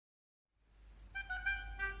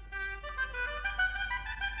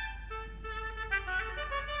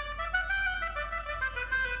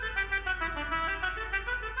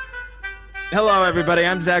Hello, everybody.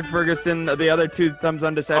 I'm Zach Ferguson, the other two thumbs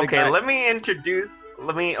undecided Okay, guy.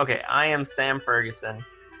 I am Sam Ferguson,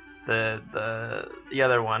 the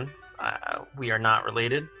other one. We are not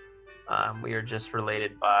related. We are just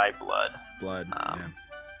related by blood, Blood, yeah.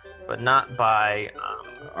 but not by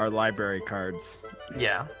Our library cards.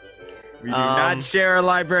 yeah. We do not share a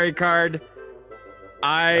library card.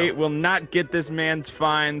 I No. will not get this man's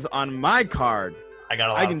fines on my card. I got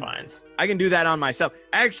a lot of fines. I can do that on myself.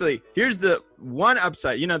 Actually, here's the one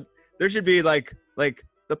upside. You know, there should be like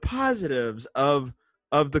the positives of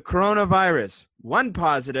the coronavirus. One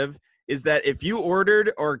positive is that if you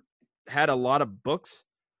ordered or had a lot of books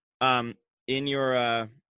in your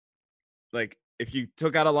like if you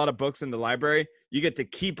took out a lot of books in the library, you get to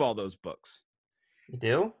keep all those books. You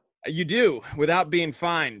do? You do, without being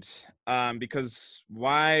fined. Because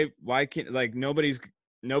why can't, like, nobody's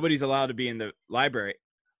allowed to be in the library.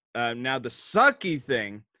 Now the sucky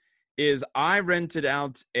thing is I rented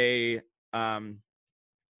out a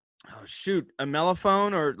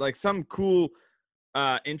mellophone or like some cool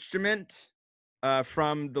instrument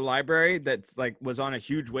from the library that's like was on a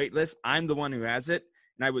huge wait list. I'm the one who has it,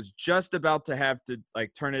 and I was just about to have to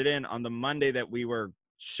like turn it in on the Monday that we were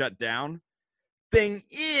shut down. Thing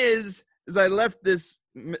is I left this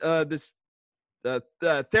theremin.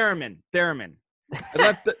 I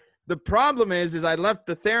left the problem is I left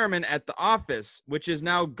the theremin at the office, which is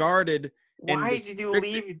now guarded. Why did you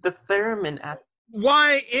leave the theremin at?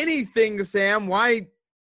 Why anything, Sam? Why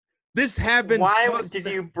this happened? Why did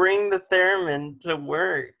you bring the theremin to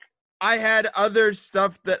work? I had other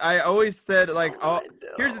stuff that I always said, like,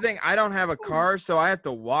 here's the thing. I don't have a car, so I have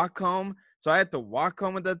to walk home. So I had to walk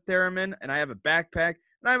home with the theremin, and I have a backpack.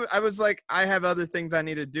 And I was like, I have other things I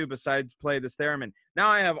need to do besides play this theremin. Now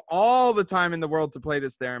I have all the time in the world to play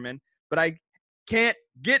this theremin, but I can't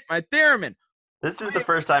get my theremin. This is the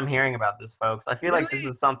first time hearing about this, folks. I feel like this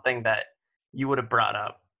is something that you would have brought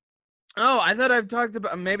up. Oh, I thought I've talked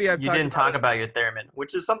about. Maybe I've. You didn't talk about your theremin,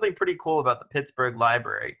 which is something pretty cool about the Pittsburgh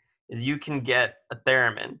Library. Is you can get a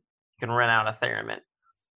theremin, you can rent out a theremin,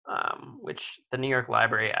 which the New York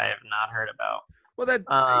Library I have not heard about. Well,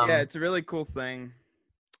 it's a really cool thing,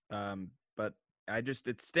 but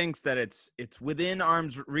it stinks that it's within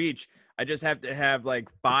arm's reach. I just have to have like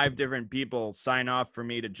 5 different people sign off for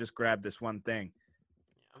me to just grab this one thing.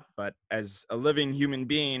 Yeah. But as a living human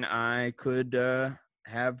being, I could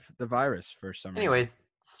have the virus for some reason. Anyways,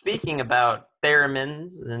 speaking about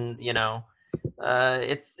theremins, and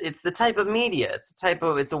it's the type of media. It's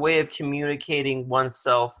a way of communicating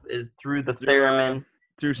oneself is through the theremin.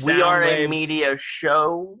 Through sound we are waves. A media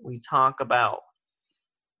show. We talk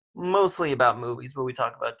mostly about movies, but we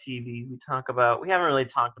talk about TV. We haven't really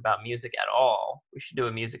talked about music at all. We should do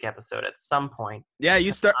a music episode at some point. Yeah,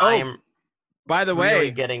 you start. By the way,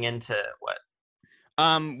 really getting into what?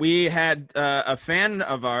 We had a fan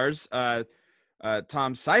of ours,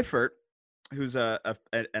 Tom Seifert, who's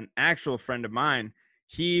an actual friend of mine.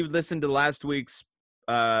 He listened to last week's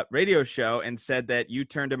radio show and said that you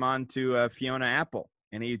turned him on to Fiona Apple,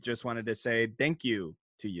 and he just wanted to say thank you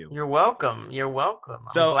to you. You're welcome. So I'm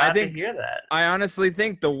glad I think to hear that. I honestly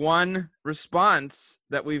think the one response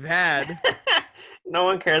that we've had. No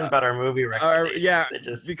one cares about our movie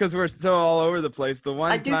recommendations. Because we're so all over the place. The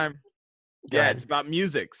one time. Yeah, it's about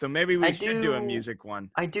music. So maybe we should do a music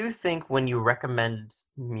one. I do think when you recommend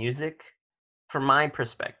music, from my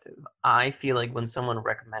perspective, I feel like when someone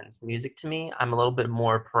recommends music to me, I'm a little bit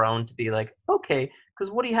more prone to be like, okay,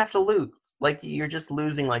 because what do you have to lose? Like, you're just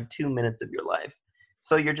losing like 2 minutes of your life.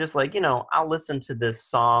 So you're just like, I'll listen to this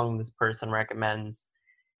song this person recommends.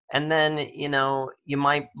 And then, you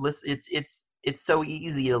might listen. It's so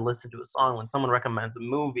easy to listen to a song. When someone recommends a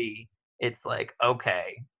movie, it's like,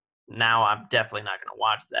 okay, now I'm definitely not going to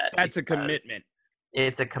watch that. That's a commitment.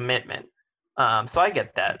 It's a commitment. So I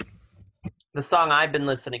get that. The song I've been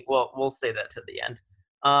listening, well, we'll say that to the end.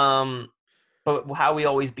 But how we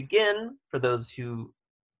always begin, for those who,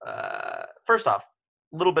 first off,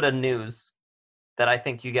 a little bit of news that I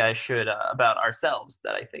think you guys should, about ourselves,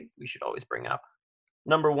 that I think we should always bring up.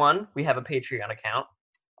 Number one, we have a Patreon account,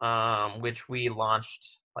 which we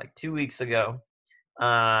launched like 2 weeks ago.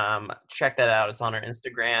 Check that out. It's on our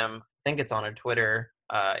Instagram. I think it's on our Twitter.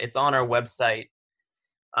 It's on our website.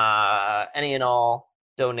 Any and all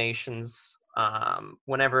donations,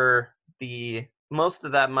 whenever most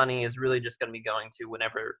of that money is really just going to be going to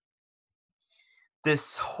whenever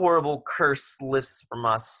this horrible curse lifts from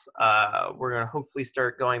us. We're going to hopefully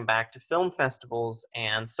start going back to film festivals,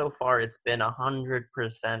 and so far it's been 100%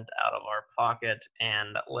 out of our pocket,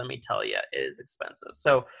 and let me tell you, it is expensive.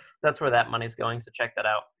 So that's where that money's going, so check that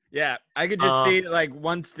out. Yeah, I could just see like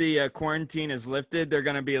once the quarantine is lifted, they're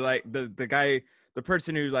gonna be like the guy, the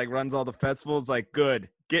person who like runs all the festivals, like, good,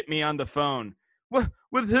 get me on the phone. What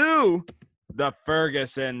with who? The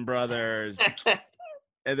Ferguson brothers,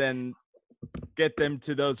 and then get them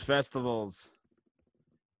to those festivals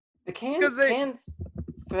The because they. Cannes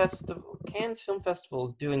Film Festival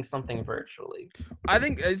is doing something virtually. I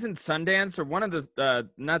think isn't Sundance or one of the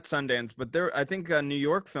not Sundance, but there. I think New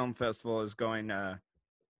York Film Festival is going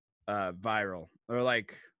viral or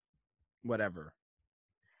like whatever.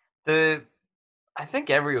 I think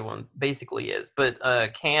everyone basically is, but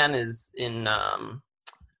Cannes is in. I'm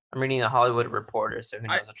reading the Hollywood Reporter, so who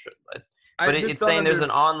knows? I But just it's don't saying there's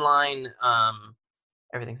under. an online.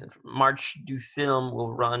 Everything's in March du Film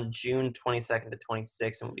will run June 22nd to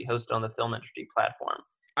 26th and will be hosted on the film industry platform.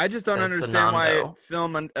 I just don't Says understand why Sanando.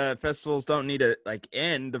 film festivals don't need to like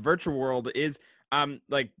end. The virtual world is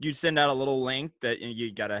like you send out a little link that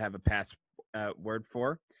you got to have a password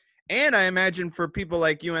for, and I imagine for people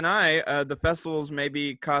like you and I, the festivals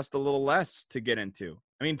maybe cost a little less to get into.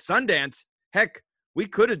 I mean, Sundance, heck, we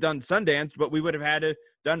could have done Sundance, but we would have had to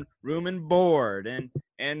done room and board and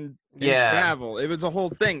Yeah. travel. It was a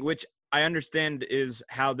whole thing, which I understand is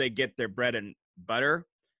how they get their bread and butter.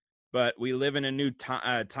 But we live in a new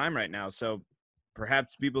time right now, so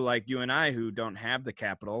perhaps people like you and I who don't have the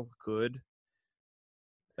capital could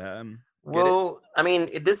get it. Well, I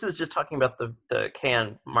mean, this is just talking about the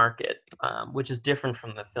Cannes market, which is different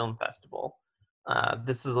from the film festival.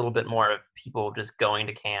 This is a little bit more of people just going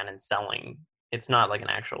to Cannes and selling. It's not like an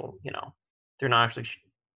actual, they're not actually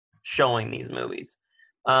showing these movies.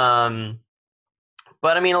 But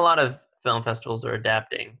I mean, a lot of film festivals are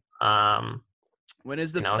adapting. When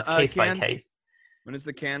is the It's case by cans? case. When is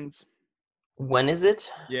the cans? When is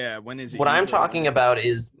it? Yeah, when is it What I'm usually? talking about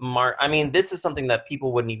is I mean, this is something that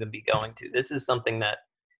people wouldn't even be going to. This is something that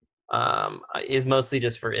is mostly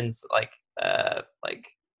just for like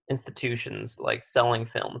institutions like selling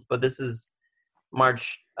films. But this is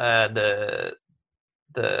March. It's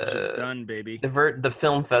just The done, baby. the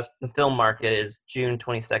film market is June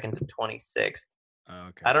 22nd to 26th. Oh,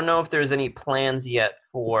 okay. I don't know if there's any plans yet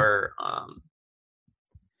for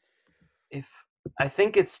if I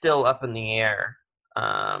think it's still up in the air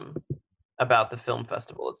about the film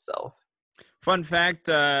festival itself. Fun fact,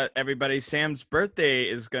 everybody, Sam's birthday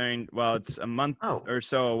is going. Well, it's a month or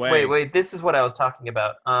so away. Wait. This is what I was talking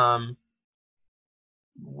about.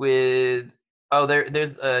 With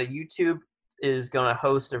there's YouTube is going to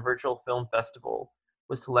host a virtual film festival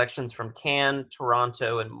with selections from Cannes,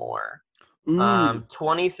 Toronto, and more. Ooh,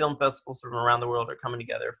 20 film festivals from around the world are coming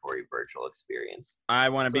together for a virtual experience. I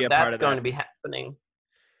want to So be a part that's of going that. to be happening.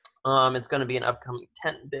 It's going to be an upcoming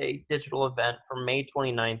 10-day digital event from May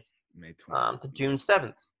 29th May 20th. to June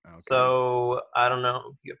 7th. Okay. So I don't know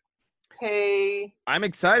if you pay. I'm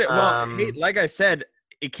excited. Well, hey, like I said,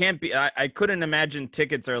 it can't be. I couldn't imagine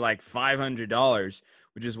tickets are like $500,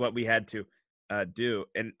 which is what we had to do.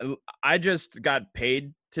 And I just got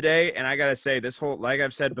paid today, and I gotta say, this whole, like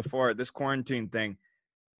I've said before, this quarantine thing,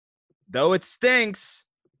 though it stinks,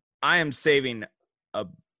 I am saving a.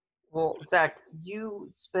 Well, Zach, you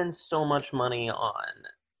spend so much money on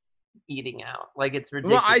eating out. Like, it's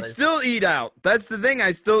ridiculous. Well, I still eat out. That's the thing.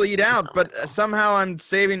 I still eat out, but somehow I'm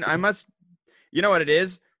saving. I must. You know what it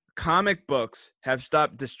is? Comic books have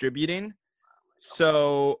stopped distributing,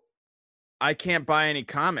 so I can't buy any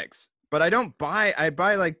comics. But I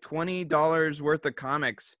buy like $20 worth of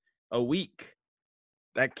comics a week.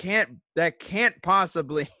 That can't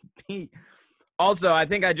possibly be. Also, I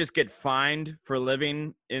think I just get fined for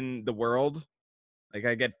living in the world. Like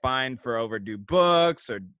I get fined for overdue books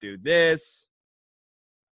or do this.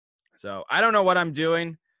 So I don't know what I'm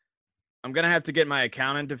doing. I'm going to have to get my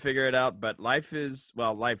accountant to figure it out, but life is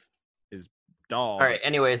dull. All right.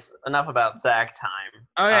 Anyways, enough about Zach time.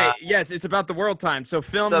 Okay. Yes. It's about the world time. So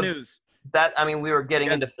film news. We were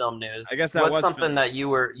getting into film news. I guess that What's was something film. that you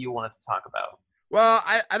wanted to talk about? Well,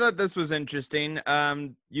 I thought this was interesting.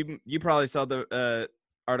 You probably saw the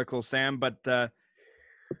article, Sam, but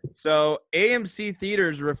so AMC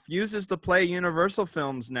Theaters refuses to play Universal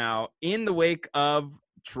films now in the wake of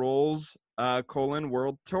Trolls: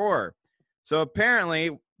 World Tour. So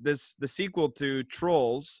apparently, the sequel to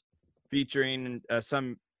Trolls, featuring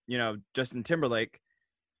some Justin Timberlake,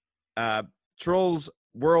 Trolls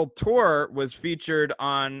World Tour was featured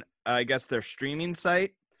on I guess their streaming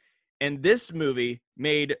site. And this movie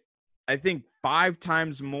made, I think, 5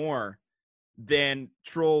 times more than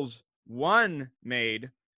Trolls 1 made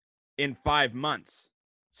in 5 months.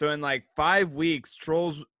 So in like 5 weeks,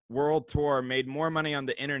 Trolls World Tour made more money on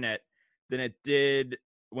the internet than it did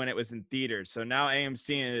when it was in theaters. So now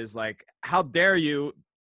AMC is like, how dare you?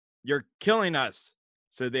 You're killing us.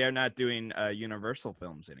 So they are not doing Universal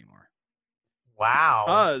films anymore. Wow.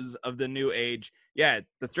 Because of the new age. Yeah,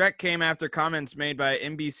 the threat came after comments made by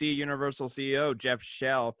NBC Universal CEO Jeff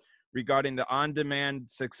Shell regarding the on-demand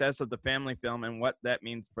success of the family film and what that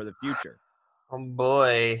means for the future. Oh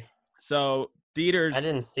boy. So theaters, I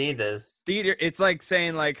didn't see this. it's like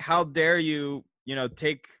saying like, how dare you,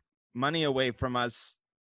 take money away from us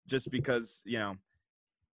just because, yeah.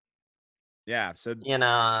 So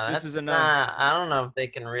this is another. I don't know if they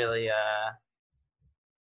can really.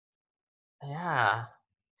 Yeah,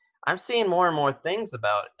 I'm seeing more and more things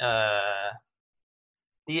about.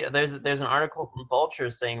 There's an article from Vulture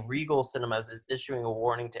saying Regal Cinemas is issuing a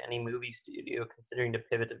warning to any movie studio considering to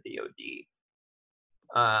pivot to VOD.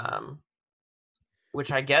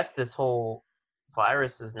 Which I guess this whole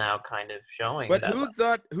virus is now kind of showing. But that, who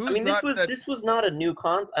thought this was not a new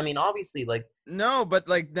concept. I mean, obviously, like no, but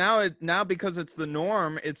like now because it's the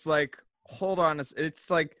norm, it's like, hold on, it's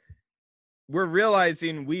like we're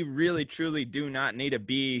realizing we really truly do not need to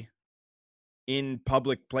be in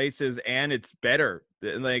public places, and it's better.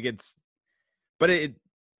 Like but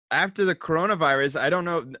after the coronavirus, I don't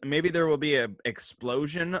know, maybe there will be a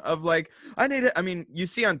explosion of like, I mean, you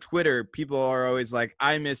see on Twitter, people are always like,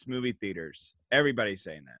 I miss movie theaters. Everybody's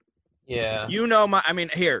saying that. yeah.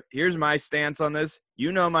 Here's my stance on this.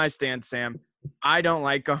 You know my stance, Sam. I don't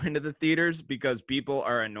like going to the theaters because people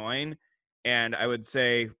are annoying. And I would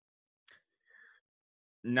say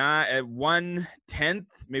not at 1/10,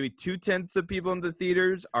 maybe 2/10 of people in the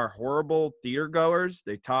theaters are horrible theater goers.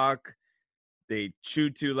 They talk, they chew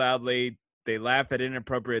too loudly, they laugh at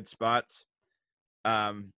inappropriate spots.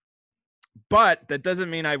 But that doesn't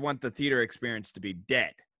mean I want the theater experience to be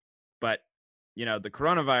dead. But, the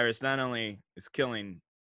coronavirus not only is killing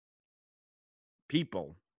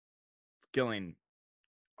people, it's killing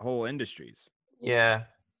whole industries. Yeah.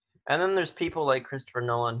 And then there's people like Christopher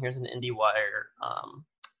Nolan. Here's an IndieWire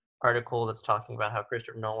article that's talking about how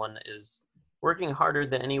Christopher Nolan is working harder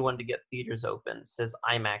than anyone to get theaters open, says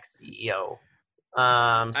IMAX CEO.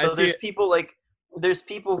 So there's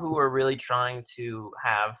people who are really trying to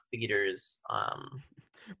have theaters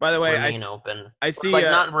by the way, remain open. I see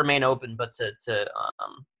not remain open, but to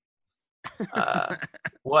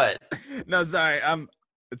what? No, sorry.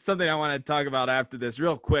 It's something I want to talk about after this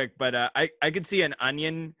real quick, but I could see an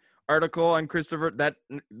Onion article on Christopher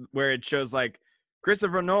where it shows like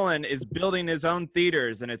Christopher Nolan is building his own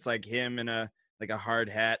theaters, and it's like him in a hard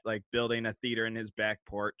hat, like building a theater in his back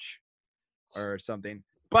porch or something.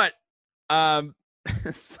 But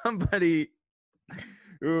somebody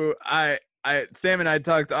who Sam and I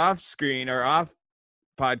talked off screen or off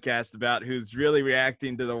podcast about, who's really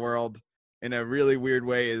reacting to the world in a really weird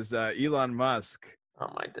way, is Elon Musk.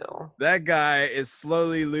 Oh my Dill. That guy is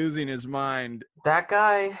slowly losing his mind. That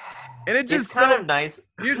guy, and it just kind of nice.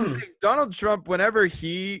 Here's the thing: Donald Trump, whenever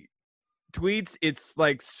he tweets, it's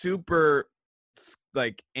like super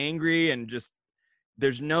like angry and just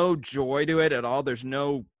there's no joy to it at all. There's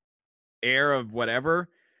no air of whatever.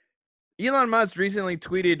 Elon Musk recently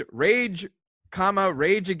tweeted, rage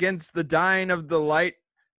against the dying of the light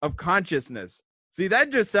of consciousness. See,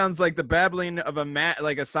 that just sounds like the babbling of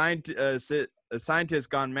a scientist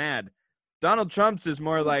gone mad. Donald Trump's is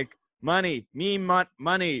more like money,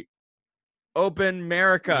 money, open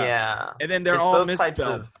America. Yeah. And then they're all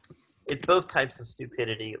misspelled. It's both types of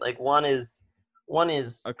stupidity. Like one is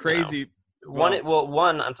a crazy. One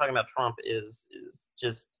I'm talking about Trump is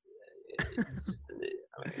just he's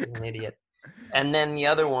an idiot. And then the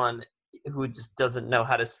other one who just doesn't know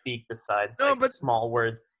how to speak besides small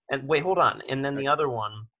words. And wait, hold on. And then the other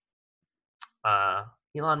one,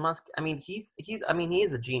 Elon Musk. I mean, he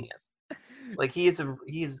is a genius. Like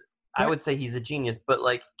I would say he's a genius, but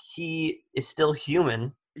like he is still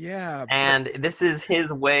human. Yeah. And this is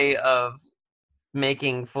his way of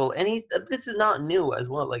making full. And this is not new as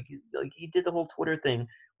well. Like he did the whole Twitter thing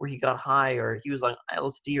where he got high or he was on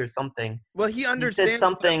LSD or something. Well, he understands. He said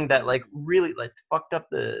something that like really like fucked up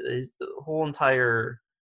the whole entire.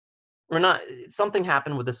 Or not, something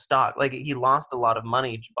happened with the stock. Like he lost a lot of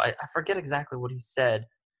money. I forget exactly what he said.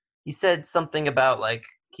 He said something about like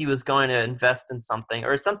he was going to invest in something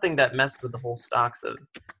or something that messed with the whole stocks of.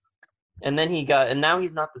 And then now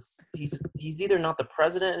he's not he's either not the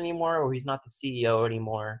president anymore or he's not the CEO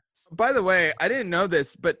anymore. By the way, I didn't know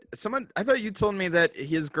this, but I thought you told me that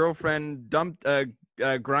his girlfriend dumped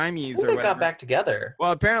Grimes or whatever. They got back together.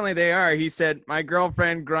 Well, apparently they are. He said, my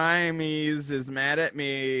girlfriend Grimes is mad at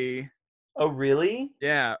me. Oh, really?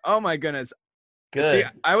 Yeah. Oh, my goodness. See,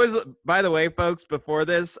 Good. I was, by the way, folks, before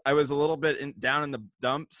this, I was a little bit down in the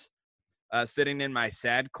dumps, sitting in my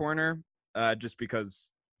sad corner, just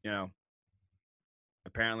because,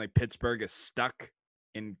 apparently Pittsburgh is stuck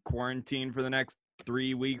in quarantine for the next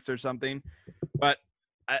 3 weeks or something. But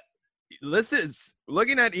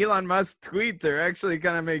looking at Elon Musk's tweets are actually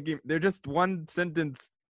kind of they're just one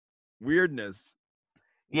sentence weirdness.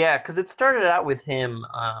 Yeah, because it started out with him.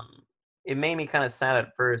 It made me kind of sad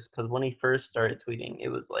at first because when he first started tweeting, it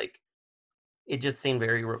was like it just seemed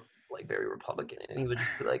very very Republican, and he would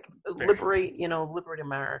just be like, "Liberate, liberate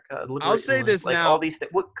America, liberate." I'll say this like now. all these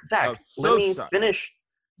things. Zach, let me finish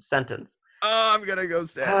the sentence. Oh, I'm gonna go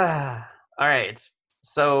sad. All right.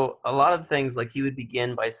 So a lot of things, like he would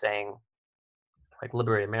begin by saying, like,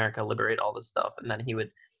 "Liberate America, liberate all this stuff," and then he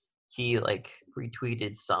retweeted he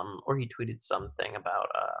tweeted something about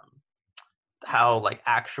how like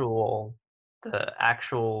the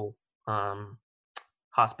actual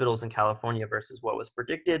hospitals in California versus what was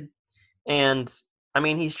predicted. And I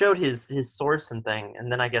mean, he showed his source and thing,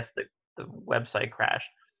 and then I guess the website crashed.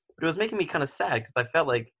 But it was making me kind of sad because I felt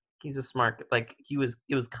like he's a smart, like he was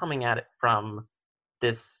coming at it from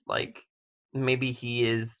this, like, maybe he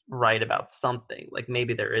is right about something, like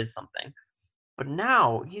maybe there is something. But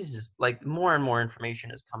now he's just like more and more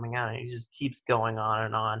information is coming out, and he just keeps going on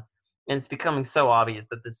and on. And it's becoming so obvious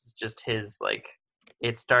that this is just his, like,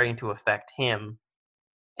 it's starting to affect him,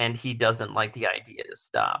 and he doesn't like the idea to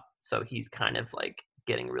stop. So he's kind of like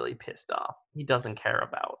getting really pissed off. He doesn't care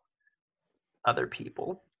about other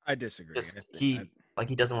people. I disagree. Just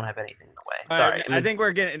he doesn't want to have anything in the way. Sorry. I think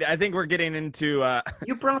we're getting into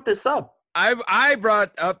You brought this up. I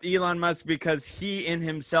brought up Elon Musk because he in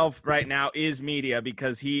himself right now is media,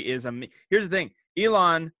 because he is here's the thing.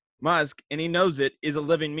 Elon Musk, and he knows it, is a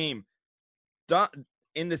living meme.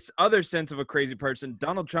 In this other sense of a crazy person,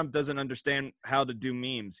 Donald Trump doesn't understand how to do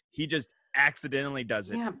memes. He just accidentally does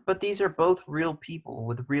it. Yeah, but these are both real people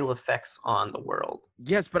with real effects on the world.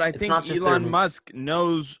 Yes, but I think Elon Musk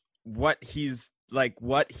knows what he's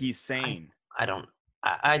saying. I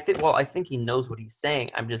think he knows what he's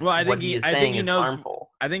saying. I'm just, I think he knows,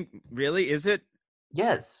 harmful. I think, really, is it?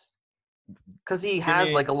 Yes, because he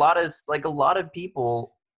has like a lot of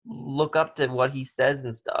people look up to what he says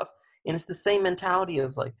and stuff, and it's the same mentality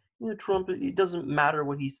of like, Trump. It doesn't matter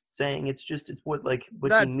what he's saying. It's what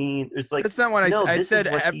he means. It's like, that's not what I said.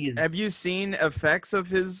 Have you seen effects of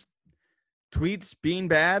his tweets being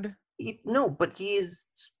bad? No, but it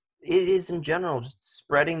is in general just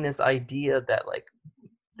spreading this idea that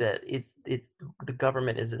that it's the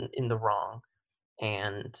government is in the wrong,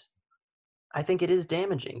 and I think it is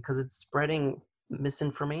damaging because it's spreading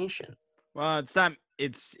misinformation. Well, it's not.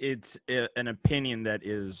 It's an opinion that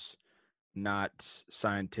is not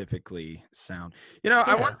scientifically sound. Yeah.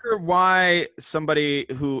 I wonder why somebody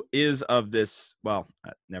who is of this. Well,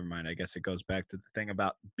 never mind. I guess it goes back to the thing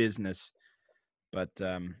about business, but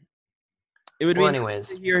it would be nice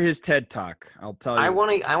to hear his TED talk. I'll tell you. I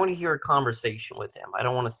want to hear a conversation with him. I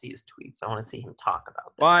don't want to see his tweets. I want to see him talk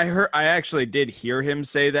about that. Well, I actually did hear him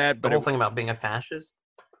say that, but the whole thing about being a fascist.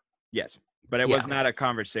 Yes, but it was not a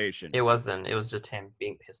conversation. It wasn't. It was just him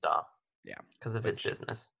being pissed off. Yeah, because of his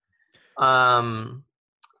business.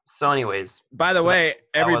 So, anyways, by the way,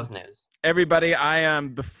 that was news. Everybody,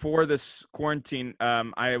 before this quarantine,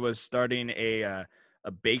 I was starting a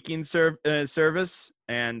baking service,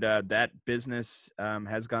 and that business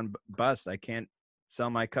has gone bust. I can't sell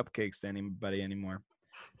my cupcakes to anybody anymore.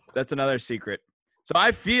 That's another secret. So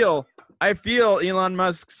I feel Elon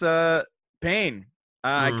Musk's pain.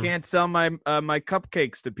 I can't sell my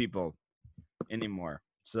cupcakes to people anymore.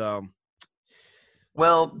 So,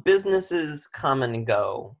 well, businesses come and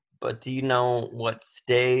go, but do you know what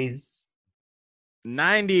stays?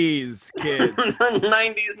 90s kids.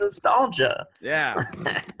 90s nostalgia. Yeah.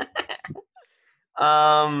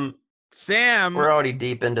 Sam, we're already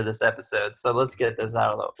deep into this episode, so let's get this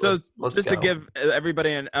out of the way. So let's to give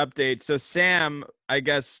everybody an update. So Sam, I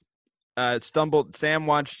guess, stumbled. Sam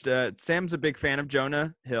watched. Sam's a big fan of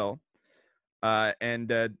Jonah Hill,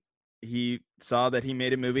 and he saw that he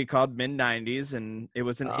made a movie called Mid-90s, and it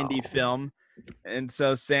was an indie film. And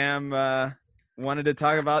so Sam wanted to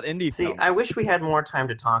talk about indie films. I wish we had more time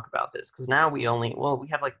to talk about this, because now we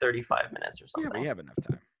have like 35 minutes or something. Yeah, we have enough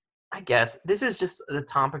time. I guess this is just the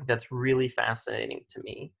topic that's really fascinating to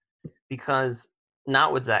me, because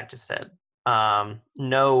not what Zach just said. Because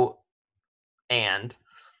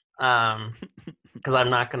I'm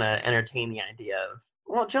not going to entertain the idea of,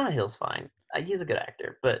 well, Jonah Hill's fine. He's a good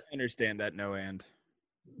actor, but I understand that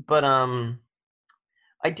But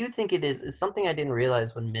I do think it is something I didn't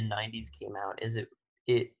realize when Mid-90s came out. Is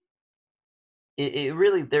it it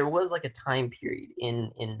really, there was like a time period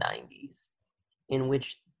in 90s in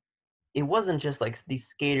which it wasn't just like these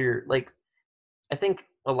skater, like I think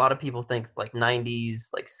a lot of people think like 90s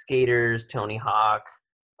like skaters, Tony Hawk,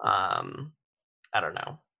 um I don't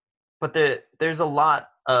know. But there's a lot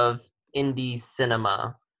of indie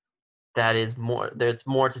cinema that's more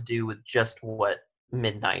to do with just what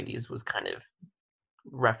mid 90s was kind of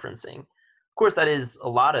referencing. Of course, that is a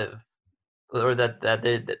lot of, or that's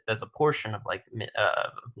a portion of like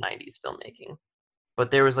of 90s filmmaking.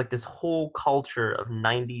 But there was like this whole culture of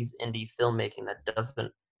 90s indie filmmaking that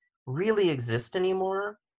doesn't really exist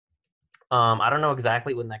anymore. I don't know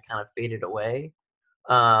exactly when that kind of faded away.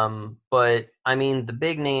 But I mean, the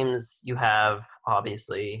big names you have,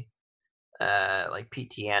 obviously, like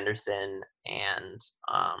P.T. Anderson and,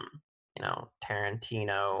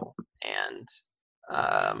 Tarantino and,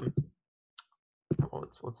 um,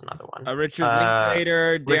 what's another one? Richard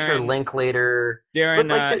Linklater, Richard Darren Linklater. Darren But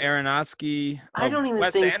like Aronofsky, I don't even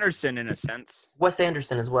Wes think Anderson in a sense. Wes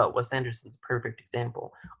Anderson as well. Wes Anderson's a perfect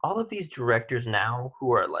example. All of these directors now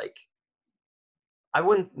who are like, I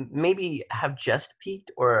wouldn't maybe have just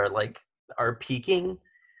peaked or like are peaking,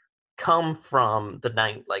 come from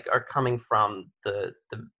are coming from the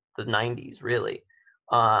 90s really.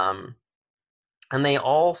 Um and they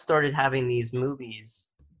all started having these movies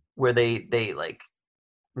where they like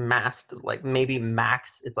massed, like maybe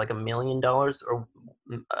max it's like $1 million or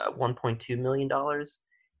 $1.2 million.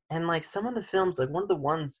 And like some of the films, like one of the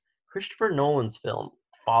ones, Christopher Nolan's film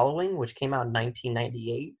Following, which came out in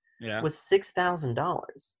 1998, Yeah. was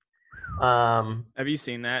 $6,000. Have you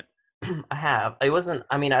seen that? I have. It wasn't.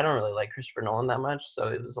 I mean, I don't really like Christopher Nolan that much, so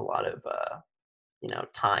it was a lot of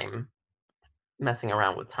time messing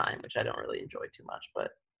around with time, which I don't really enjoy too much. But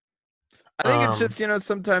I think it's just,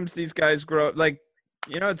 sometimes these guys grow like,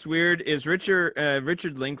 it's weird is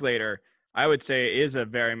Richard Linklater, I would say, is a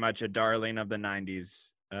very much a darling of the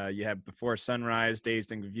 90s. You have Before Sunrise,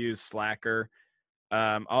 Dazed and Confused, Slacker,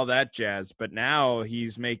 all that jazz. But now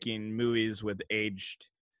he's making movies with aged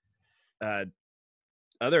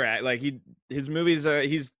his movies,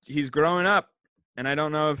 he's growing up, and I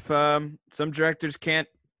don't know if some directors can't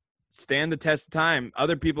stand the test of time.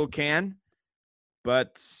 Other people can,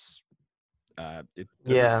 but it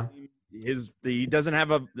doesn't seem he doesn't have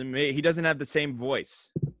the same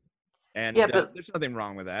voice, and yeah, but there's nothing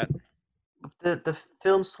wrong with that. the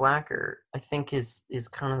film Slacker, I think, is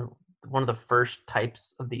kind of one of the first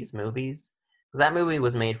types of these movies, because that movie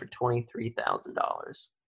was made for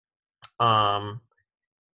 $23,000.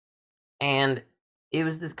 And it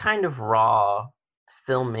was this kind of raw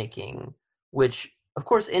filmmaking, which of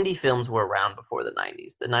course indie films were around before the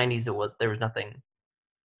 90s. The 90s, there was nothing.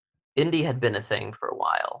 Indie had been a thing for a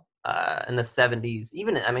while. In the 70s,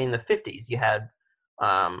 even I mean in the 50s, you had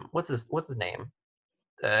what's his name?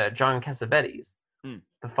 John Cassavetes,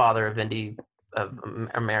 the father of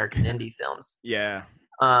American indie films. Yeah.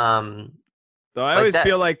 Um, Though I always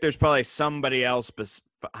feel like there's probably somebody else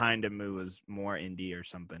behind him who was more indie or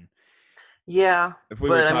something. Yeah, if we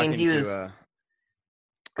were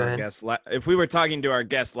talking to our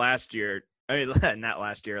guest last year, I mean, not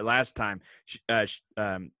last year, last time,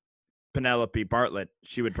 Penelope Bartlett,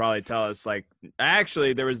 she would probably tell us, like,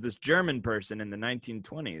 actually, there was this German person in the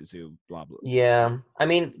 1920s who blah, blah. Yeah. I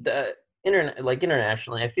mean, the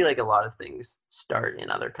internationally, I feel like a lot of things start in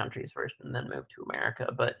other countries first and then move to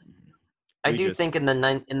America. But I do think in the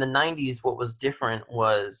 90s, what was different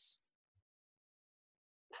was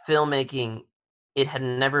filmmaking. It had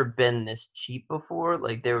never been this cheap before.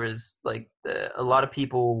 Like there was a lot of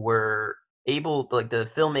people were able, like the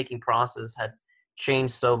filmmaking process had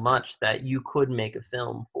changed so much that you could make a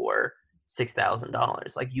film for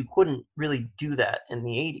 $6,000. Like you couldn't really do that in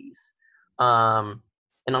the 80s.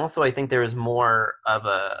 And also I think there was more of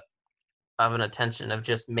an attention of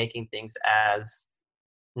just making things as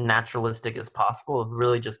naturalistic as possible, of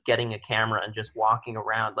really just getting a camera and just walking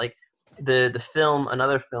around. Like the film,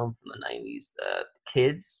 another film from the 90s,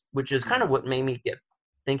 Kids, which is kind of what made me get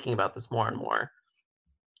thinking about this more and more,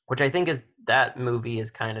 which I think is that movie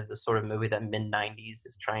is kind of the sort of movie that mid 90s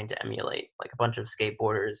is trying to emulate, like a bunch of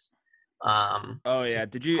skateboarders. Oh yeah,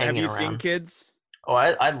 have you seen Kids? Oh,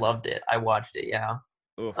 I loved it. I watched it. Yeah.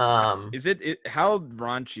 Oof. Is it how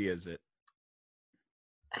raunchy is it?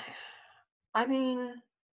 I mean,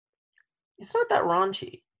 it's not that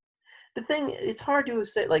raunchy. The thing, it's hard to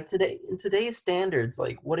say, like, in today's standards,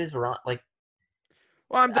 like, what is wrong? Like,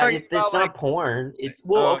 well, I'm talking about, it's not porn. It's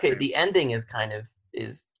okay. The ending is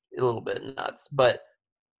is a little bit nuts, but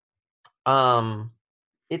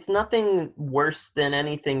it's nothing worse than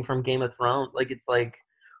anything from Game of Thrones. Like, it's like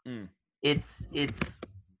it's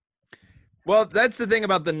Well, that's the thing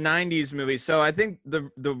about the 90s movies. So I think the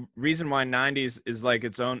reason why 90s is like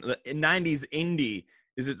its own 90s indie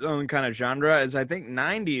is its own kind of genre is I think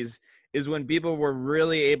 90s is when people were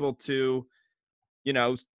really able to, you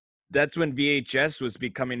know, that's when VHS was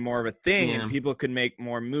becoming more of a thing and Yeah. people could make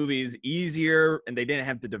more movies easier and they didn't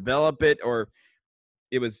have to develop it, or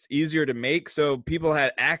it was easier to make. So people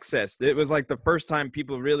had access. It was like the first time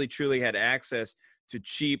people really truly had access to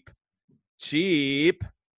cheap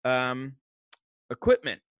um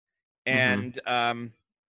equipment. Hmm. And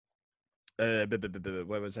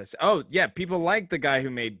what was I saying? Oh yeah, people like the guy who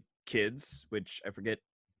made Kids, which I forget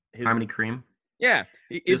his. Harmony Cream. Yeah,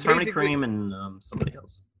 It was it Harmony basically Cream and somebody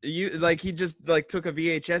else. he just like took a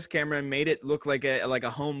VHS camera and made it look like a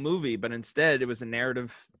home movie, but instead it was a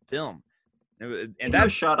narrative film. I And think it was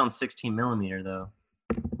that's shot on 16 millimeter though.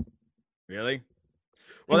 really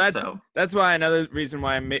I well. think so. That's why another reason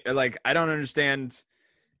why I don't understand.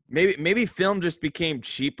 Maybe film just became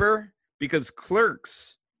cheaper because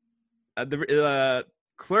Clerks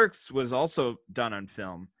was also done on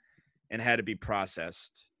film and had to be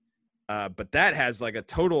processed. But that has like a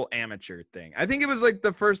total amateur thing. I think it was like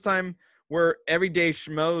the first time where everyday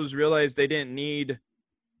schmoes realized they didn't need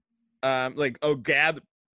a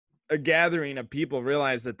gathering of people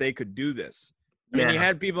realized that they could do this. I mean, you Yeah.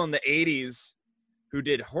 had people in the 80s who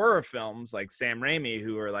did horror films like Sam Raimi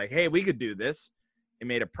who were like, hey, we could do this and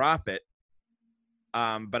made a profit.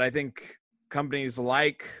 But I think companies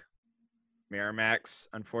like Miramax,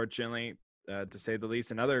 unfortunately, to say the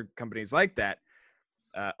least, and other companies like that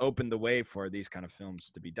opened the way for these kind of films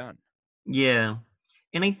to be done. Yeah.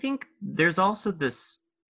 And I think there's also this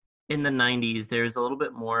in the 90s, there's a little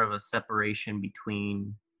bit more of a separation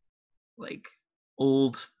between like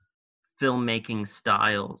old filmmaking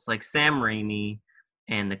styles, like Sam Raimi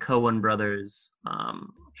and the Coen brothers. I'm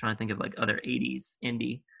trying to think of like other 80s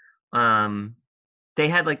indie. Um, they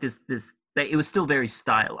had like it was still very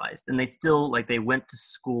stylized, and they still like they went to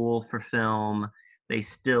school for film. They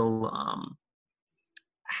still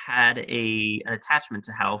had an attachment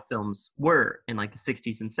to how films were in like the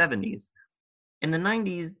 60s and 70s. In the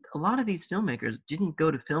 90s, a lot of these filmmakers didn't go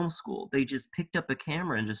to film school. They just picked up a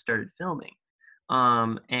camera and just started filming.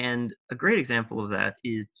 And a great example of that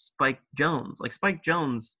is Spike Jonze. Like Spike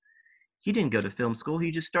Jonze, he didn't go to film school. He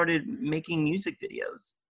just started making music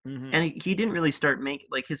videos. Mm-hmm. And he didn't really start making,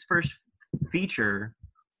 like his first feature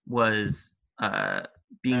was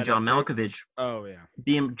Being John Malkovich. Oh yeah.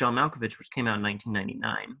 Being John Malkovich, which came out in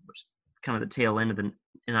 1999, which is kind of the tail end of the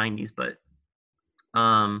 90s. But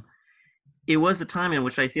um, it was a time in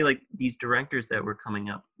which I feel like these directors that were coming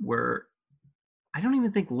up were, I don't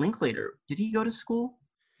even think Linklater, did he go to school?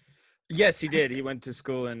 Yes, he did. He went to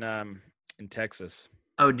school in Texas.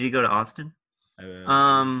 Oh, did he go to Austin?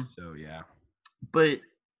 Um, so yeah. But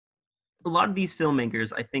a lot of these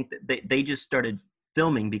filmmakers, I think that they just started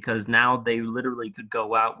filming because now they literally could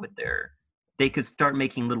go out with they could start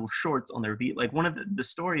making little shorts on their like one of the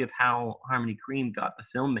story of how Harmony Cream got the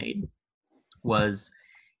film made was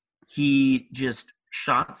he just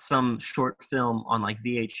shot some short film on like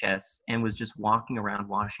VHS and was just walking around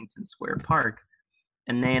Washington Square Park,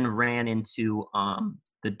 and then ran into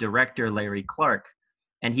the director Larry Clark,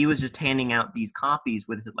 and he was just handing out these copies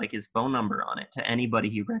with like his phone number on it to anybody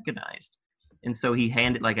he recognized. And so he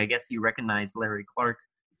handed, like, I guess he recognized Larry Clark.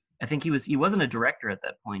 I think he wasn't a director at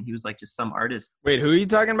that point. He was like just some artist. Wait, who are you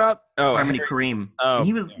talking about? Oh, Harmony Kareem. Oh, and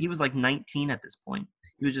he was like 19 at this point.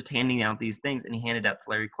 He was just handing out these things, and he handed out to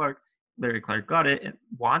Larry Clark. Larry Clark got it, and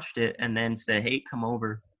watched it, and then said, "Hey, come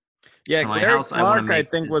over yeah, to my Larry house. Clark, I want to make." I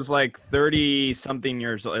think this. was like 30-something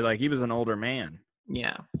years old. Like he was an older man.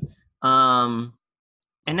 Yeah.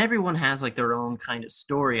 And everyone has like their own kind of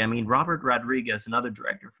story. I mean, Robert Rodriguez, another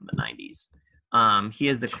director from the 90s, he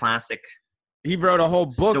has the classic. He wrote a whole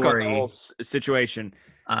book story. on the whole situation.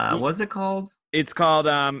 What's it called? It's called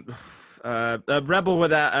Rebel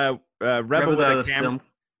Without Rebel Without a Camera.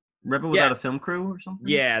 Rebel Without a Film Crew or something.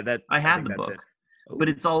 Yeah, I have the book, but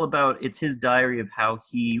it's all about, it's his diary of how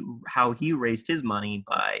he raised his money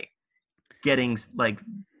by getting like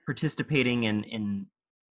participating in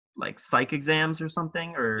like psych exams or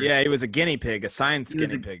something, or yeah, he was a guinea pig, a science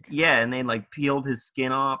guinea pig. Yeah, and they like peeled his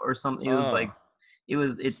skin off or something. It was like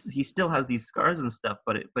he still has these scars and stuff,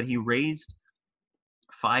 but he raised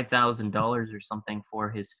 $5,000 or something for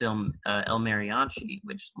his film El Mariachi,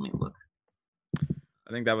 which, let me look.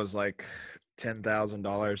 I think that was like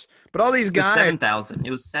 $10,000. But all these guys, It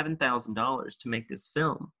was $7,000 to make this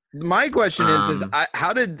film. My question is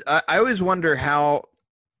how did I always wonder how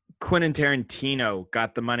Quentin Tarantino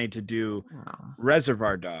got the money to do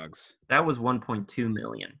Reservoir Dogs? That was 1.2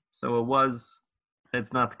 million. So it was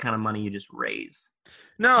It's not the kind of money you just raise.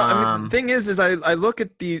 No, I mean the thing is I look at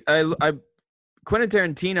I Quentin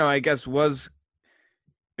Tarantino, I guess was.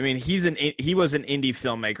 I mean, he was an indie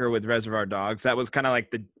filmmaker with Reservoir Dogs. That was kind of like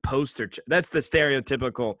the poster. That's the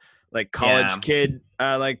stereotypical like college kid,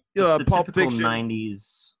 like it's the Pulp typical Fiction,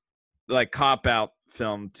 90s like cop out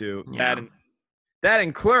film too. That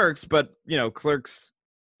and Clerks, but Clerks,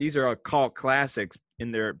 these are all cult classics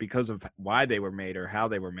in there because of why they were made or how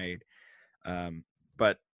they were made.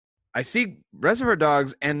 But I see Reservoir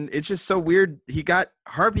Dogs, and it's just so weird. He got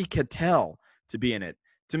Harvey Keitel to be in it.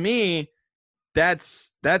 To me,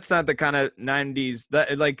 that's not the kind of 90s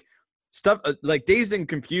that like stuff like Dazed and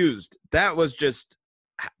Confused. That was just,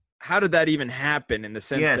 how did that even happen in the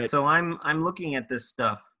sense that. So I'm looking at this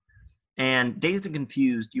stuff, and Dazed and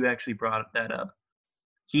Confused, you actually brought that up.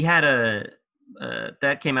 He had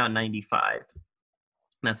that came out in 95.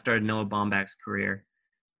 That started Noah Baumbach's career.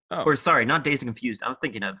 Oh. Or sorry, not Dazed and Confused. I was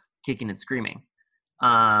thinking of Kicking and Screaming.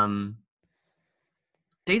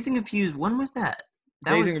 Dazed and Confused, when was that?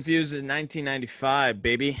 Dazed and Confused is 1995,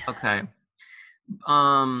 baby. Okay.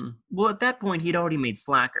 Well, at that point, he'd already made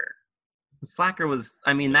Slacker. Slacker was,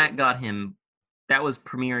 I mean, that got him, that was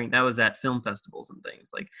premiering, that was at film festivals and things.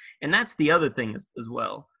 Like, and that's the other thing as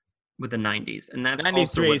well with the 90s. And that's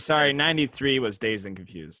 93, 93 was Dazed and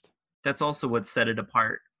Confused. That's also what set it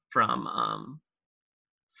apart from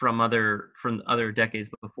other decades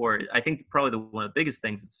before. I think probably one of the biggest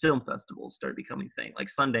things is film festivals started becoming a thing. Like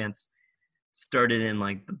Sundance started in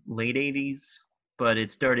like the late 80s, but it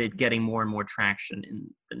started getting more and more traction in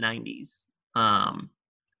the 90s.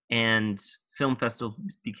 And film festivals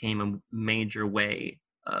became a major way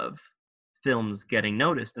of films getting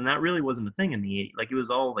noticed. And that really wasn't a thing in the 80s. Like, it was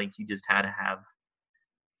all like you just had to have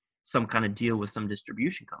some kind of deal with some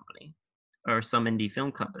distribution company or some indie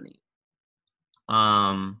film company.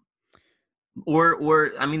 Or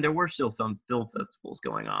I mean, there were still film festivals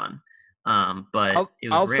going on. But it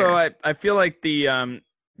was also rare. I feel like the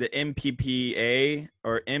MPPA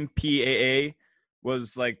or MPAA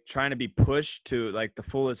was like trying to be pushed to like the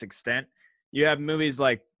fullest extent. You have movies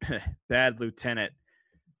like Bad Lieutenant,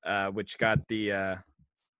 which got the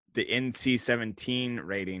NC-17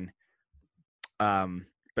 rating,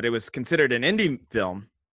 but it was considered an indie film.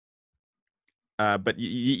 But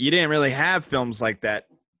you didn't really have films like that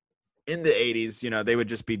in the 80s. They would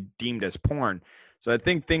just be deemed as porn. So I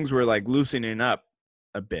think things were like loosening up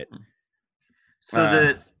a bit.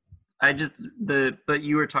 So but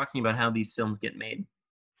you were talking about how these films get made.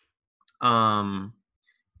 And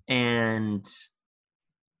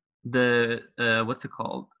the what's it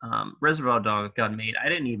called? Reservoir Dogs got made. I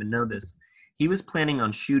didn't even know this. He was planning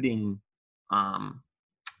on shooting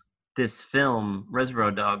this film,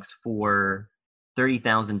 Reservoir Dogs, for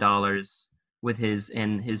 $30,000 with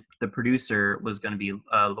the producer was going to be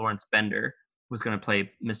Lawrence Bender, was going to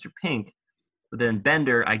play Mr. Pink. But then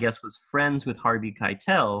Bender, I guess, was friends with Harvey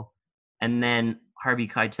Keitel, and then Harvey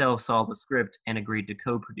Keitel saw the script and agreed to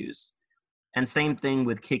co-produce. And same thing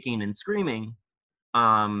with Kicking and Screaming,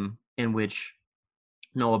 in which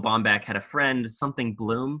Noah Baumbach had a friend, something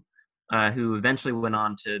Bloom, who eventually went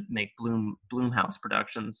on to make Blumhouse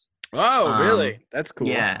Productions. Oh, really? That's cool.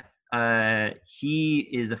 Yeah. He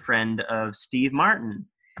is a friend of Steve Martin,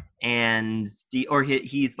 and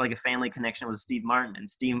he's like a family connection with Steve Martin, and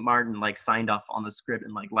Steve Martin like signed off on the script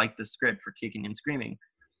and like liked the script for Kicking and Screaming.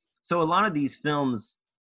 So a lot of these films,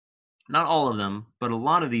 not all of them, but a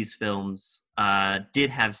lot of these films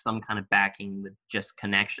did have some kind of backing with just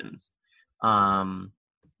connections,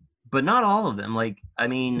 but not all of them. Like, I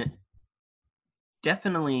mean,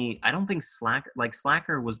 definitely, I don't think Slacker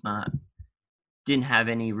didn't have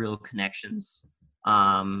any real connections.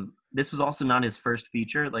 This was also not his first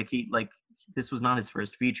feature. This was not his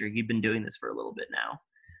first feature. He'd been doing this for a little bit now.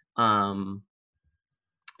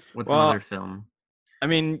 What's another film? I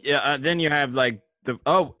mean, yeah. Then you have like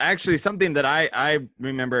actually something that I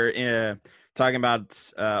remember talking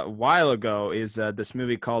about a while ago is this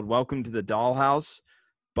movie called Welcome to the Dollhouse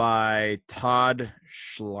by Todd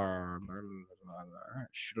Schlarger.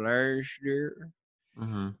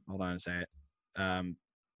 Mm-hmm. Hold on a second.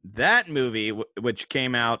 That movie, which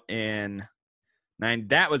came out in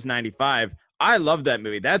that was 95. I love that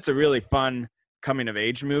movie. That's a really fun coming of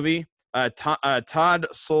age movie. Todd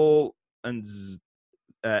Sol and Solondz,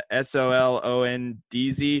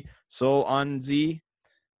 Solondz.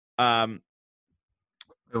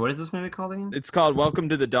 What is this movie called again? It's called Welcome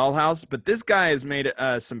to the Dollhouse. But this guy has made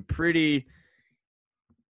some pretty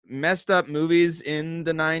messed up movies in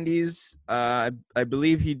the 90s. I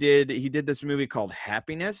believe he did this movie called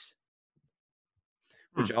Happiness,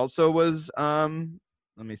 which also was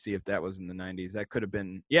let me see if that was in the 90s. That could have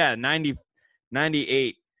been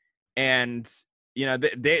 98. And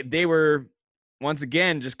they were once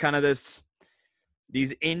again just kind of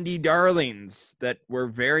these indie darlings that were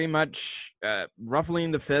very much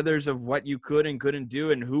ruffling the feathers of what you could and couldn't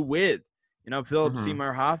do and who with. Philip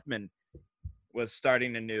Seymour Hoffman was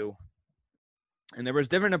starting anew. And there was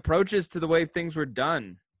different approaches to the way things were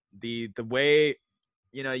done. The way,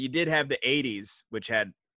 you did have the 80s, which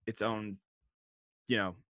had its own,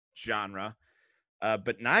 genre.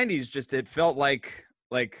 But 90s just, it felt like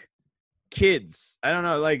kids. I don't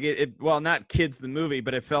know, like well, not Kids the movie,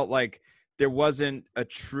 but it felt like there wasn't a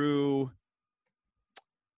true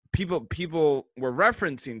people were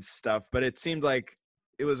referencing stuff, but it seemed like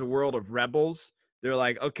it was a world of rebels. They're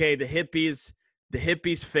like, okay, the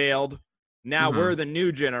hippies failed. Now we're the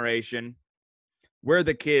new generation. We're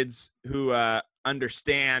the kids who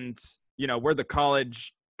understand, we're the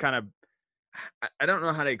college kind of, I don't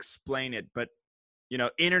know how to explain it, but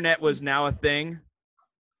internet was now a thing.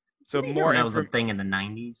 So more that was a thing in the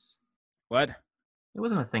 90s. What? It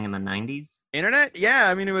wasn't a thing in the 90s. Internet? Yeah,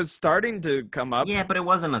 I mean, it was starting to come up. Yeah, but it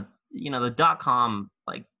wasn't the .com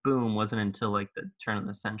like boom wasn't until like the turn of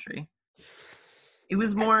the century. It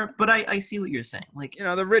was more, but I see what you're saying. Like,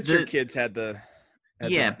 the richer kids had the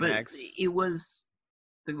but Max. It was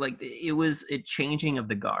a changing of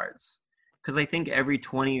the guards. Because I think every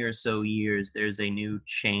 20 or so years there's a new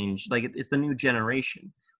change. Like it's the new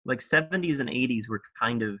generation. Like 70s and 80s were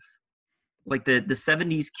kind of like the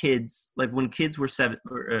 70s kids. Like when kids were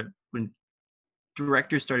when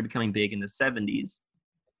directors started becoming big in the 70s,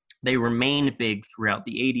 they remained big throughout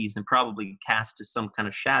the 80s and probably cast some kind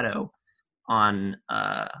of shadow on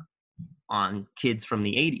kids from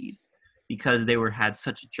the 80s because they had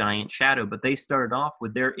such a giant shadow. But they started off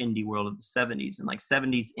with their indie world of the 70s, and like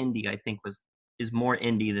 70s indie I think is more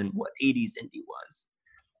indie than what 80s indie was.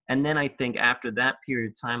 And then I think after that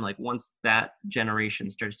period of time, like once that generation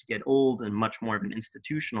starts to get old and much more of an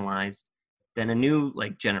institutionalized, then a new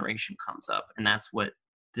like generation comes up, and that's what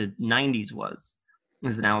the 90s was.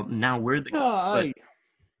 Is now we're the kids.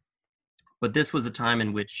 But this was a time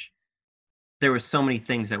in which there were so many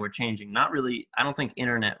things that were changing. Not really, I don't think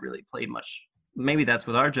internet really played much. Maybe that's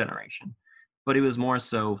with our generation, but it was more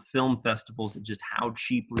so film festivals and just how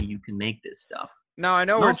cheaply you can make this stuff. No, I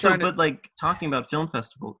know but like talking about film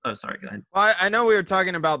festival. Oh, sorry, go ahead. Well, I know we were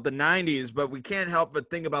talking about the 90s, but we can't help but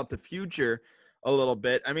think about the future a little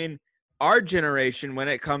bit. I mean, our generation, when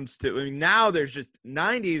it comes to, now there's just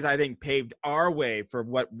 90s, I think paved our way for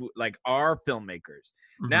what like our filmmakers.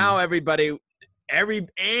 Now anybody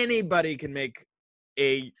can make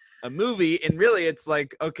a movie, and really it's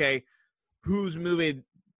like, okay, whose movie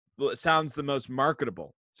sounds the most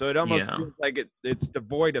marketable? So it almost feels like it's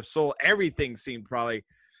devoid of soul. Everything seemed probably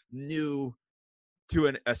new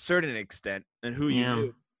to a certain extent, and who you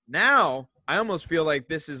knew. Now I almost feel like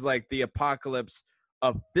this is like the apocalypse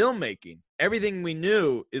of filmmaking. Everything we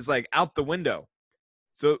knew is like out the window.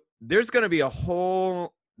 So there's going to be a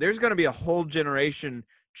whole generation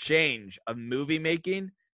change of movie making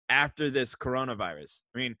after this coronavirus.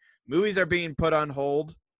 I mean, movies are being put on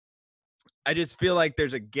hold. I just feel like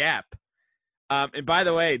there's a gap. And by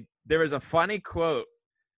the way, there was a funny quote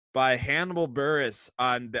by Hannibal Buress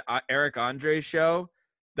on the Eric Andre show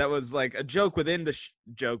that was like a joke within the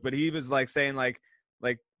joke, but he was like saying like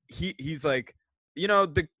he's like,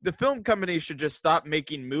 the film company should just stop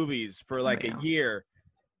making movies for like a year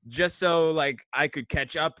just so like I could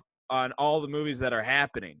catch up on all the movies that are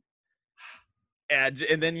happening. And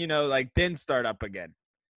then, then start up again.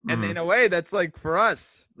 And in a way that's like for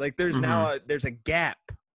us, like there's now there's a gap.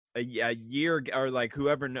 A year or like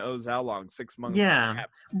whoever knows how long, 6 months. Yeah,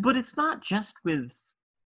 but it's not just with.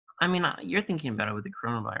 I mean, you're thinking about it with the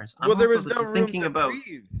coronavirus. Well, there was no room to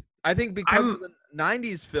breathe. I think because of the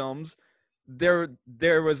 90s films, there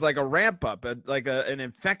was like a ramp up, an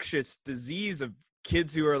infectious disease of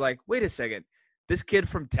kids who are like, wait a second, this kid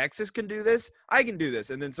from Texas can do this, I can do this.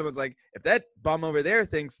 And then someone's like, if that bum over there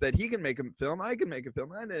thinks that he can make a film, I can make a film.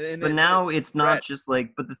 But now it's not just like.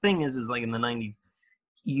 But the thing is like in the 90s.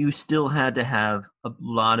 You still had to have a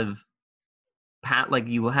lot of like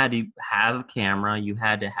you had to have a camera, you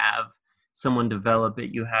had to have someone develop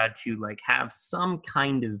it, you had to like have some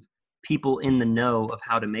kind of people in the know of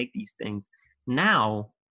how to make these things.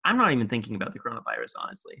 Now, I'm not even thinking about the coronavirus,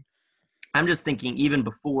 honestly. I'm just thinking even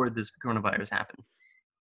before this coronavirus happened.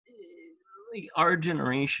 Like our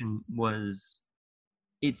generation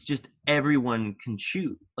it's just everyone can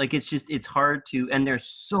shoot. Like it's hard to, and there's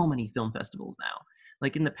so many film festivals now.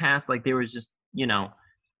 Like in the past, like there was just,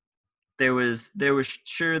 there was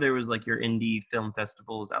like your indie film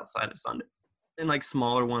festivals outside of Sundance and like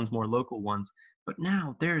smaller ones, more local ones. But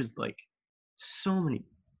now there's like so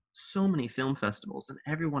many film festivals, and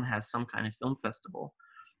everyone has some kind of film festival.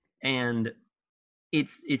 And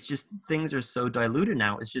it's just things are so diluted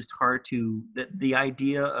now. It's just hard to the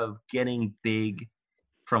idea of getting big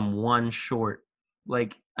from one short.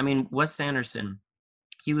 Like, I mean, Wes Anderson,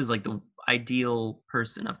 he was like the ideal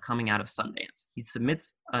person of coming out of Sundance. He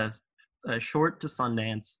submits a short to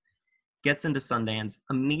Sundance, gets into Sundance.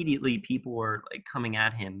 Immediately, people were like coming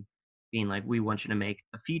at him, being like, "We want you to make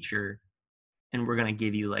a feature, and we're gonna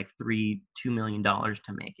give you like $2 million to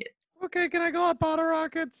make it." Okay, can I go up bottle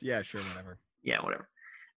rockets? Yeah, sure, whatever. Yeah, whatever.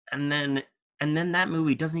 And then that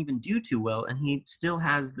movie doesn't even do too well, and he still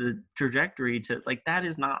has the trajectory to like that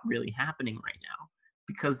is not really happening right now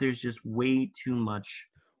because there's just way too much.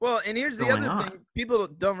 Well, and here's the going other on. thing: people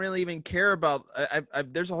don't really even care about.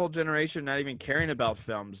 There's a whole generation not even caring about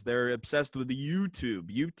films. They're obsessed with YouTube.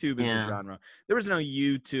 YouTube is a Yeah. genre. There was no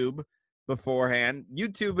YouTube beforehand.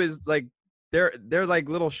 YouTube is like they're like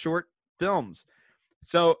little short films.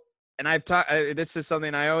 So, and I've talked. This is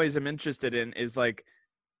something I always am interested in. Is like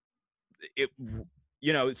it.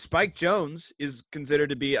 You know, Spike Jonze is considered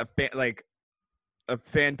to be a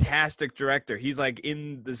fantastic director. He's like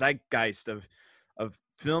in the zeitgeist of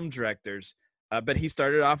film directors. But he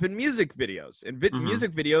started off in music videos, and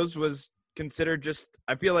music videos was considered just.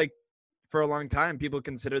 I feel like for a long time people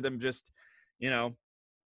consider them just, you know,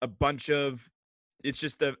 a bunch of. It's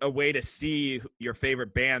just a way to see your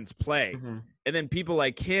favorite bands play, and then people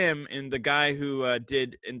like him and the guy who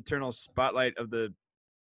did internal spotlight of the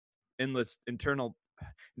endless internal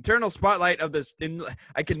spotlight of this.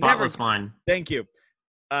 I can Spotless never. Mind. Thank you.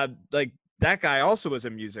 Like that guy also was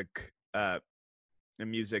a music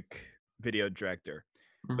video director,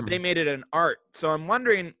 but they made it an art. So I'm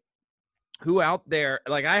wondering who out there,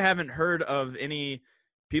 like I haven't heard of any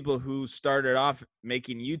people who started off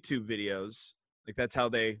making YouTube videos. Like that's how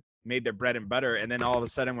they made their bread and butter. And then all of a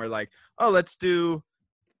sudden we're like, oh, let's do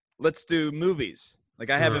movies. Like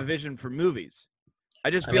I have a vision for movies. I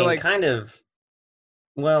just feel like kind of.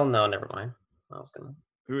 Well, no, never mind.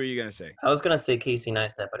 Who are you gonna say? I was gonna say Casey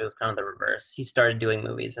Neistat, but it was kind of the reverse. He started doing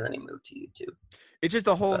movies and then he moved to YouTube. It's just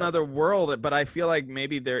a whole nother world, but I feel like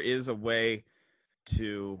maybe there is a way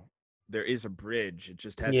there is a bridge. It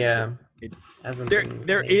just hasn't. Yeah.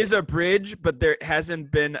 There is a bridge, but there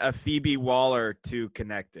hasn't been a Phoebe Waller to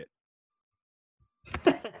connect it.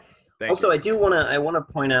 Also, I want to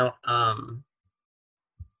point out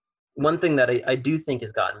one thing that I do think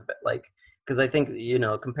has gotten like, because I think, you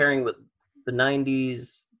know, comparing with the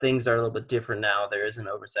 90s, things are a little bit different now. There is an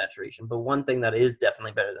oversaturation, but one thing that is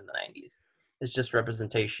definitely better than the 90s is just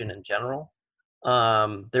representation in general.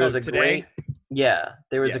 There was a today?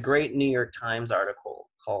 a great New York Times article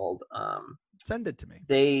called Send it to me.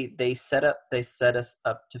 They set us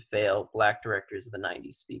up to fail. Black directors of the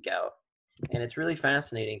 90s speak out. And it's really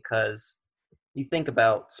fascinating because you think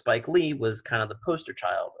about Spike Lee was kind of the poster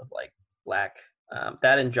child of like black,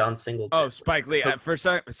 that and John Singleton. Oh, Spike Lee. For a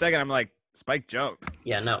second, I'm like, Spike Jonze.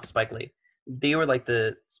 Yeah, no, Spike Lee. They were like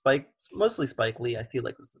mostly Spike Lee, I feel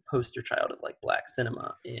like, was the poster child of like black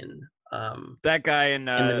cinema in that guy in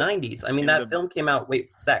the 90s. I mean, that film came out.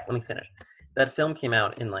 Wait, Zach, let me finish. That film came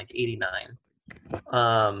out in like 89,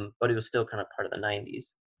 but it was still kind of part of the 90s.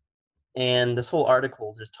 And this whole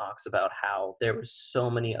article just talks about how there were so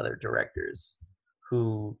many other directors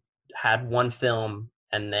who had one film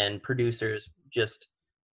and then producers just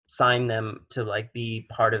signed them to like be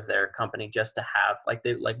part of their company just to have like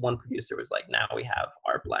one producer was like, now we have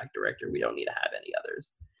our black director, we don't need to have any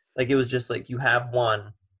others. Like it was just like you have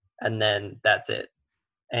one and then that's it.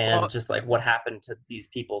 And just like what happened to these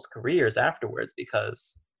people's careers afterwards,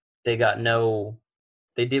 because they weren't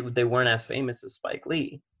as famous as Spike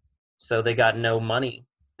Lee. So they got no money.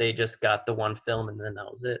 They just got the one film, and then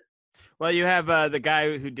that was it. Well, you have the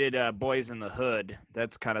guy who did Boys in the Hood.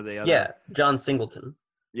 That's kind of the other. Yeah, John Singleton.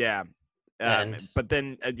 Yeah, but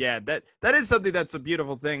then that is something that's a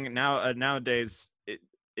beautiful thing now. Nowadays,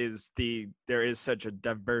 there is such a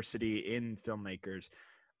diversity in filmmakers.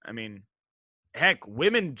 I mean, heck,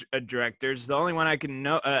 women directors. The only one I can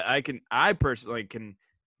know, I personally can.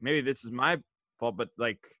 Maybe this is my fault, but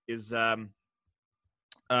like is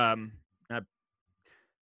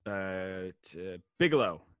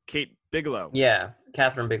Bigelow, Kate Bigelow. Yeah,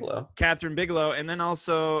 Catherine Bigelow, and then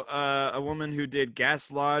also a woman who did Gas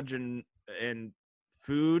Lodge and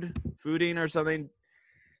fooding or something.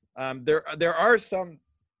 There are some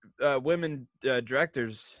women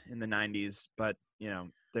directors in the 90s, but you know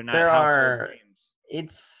they're not household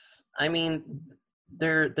names. I mean,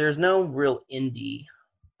 there's no real indie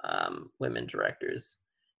women directors.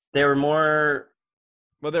 They were more.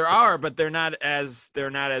 Well, there are, but they're not as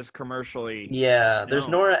commercially Yeah, there's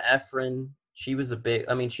known. Nora Ephron. She was a big.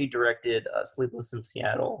 I mean, she directed Sleepless in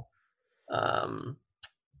Seattle. Um,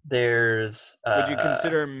 there's Would you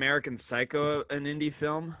consider American Psycho an indie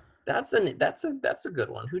film? that's a good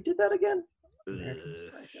one. Who did that again? American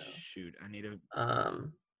Psycho. Shoot, I need to.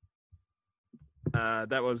 Um,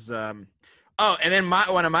 That was. Oh, and then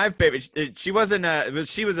one of my favorites. She wasn't.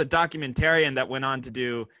 She was a documentarian that went on to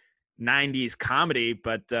do '90s comedy,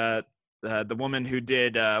 but the woman who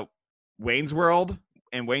did Wayne's World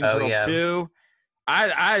and Wayne's oh World yeah. 2,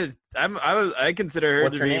 I consider her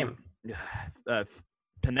What's to her be name? uh,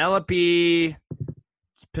 Penelope.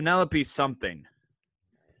 It's Penelope something,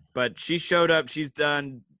 but she showed up. She's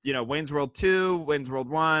done Wayne's World 2, Wayne's World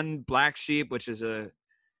 1, Black Sheep, which is a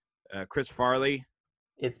Chris Farley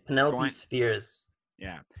It's Penelope joint. Spheres.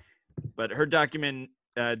 Yeah, but her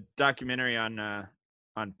documentary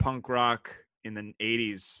on punk rock in the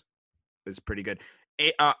 '80s is pretty good.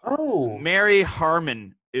 Oh, Mary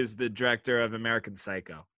Harmon is the director of American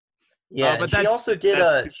Psycho. Oh, yeah, and but she that's also did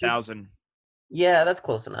that's she 2000. yeah, that's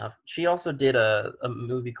close enough. She also did a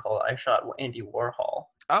movie called I Shot Andy Warhol,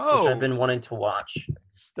 which I've Oh, been wanting to watch.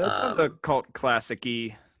 that's on the cult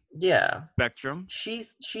classic-y Yeah, spectrum.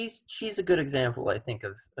 she's a good example, I think,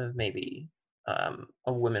 of maybe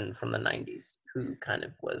a woman from the '90s who kind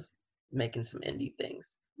of was making some indie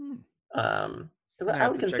things. Hmm. Because I'm gonna I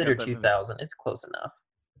have would to check consider out that movie. 2000. It's close enough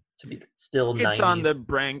to be still It's on the '90s.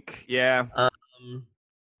 brink, yeah. Um,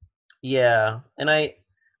 yeah, and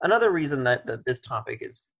another reason that this topic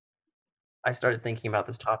is I started thinking about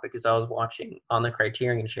this topic is I was watching on the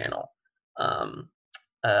Criterion Channel. Um,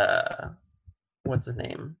 uh, what's his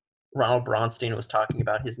name? Ronald Bronstein was talking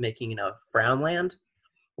about his making of Frownland,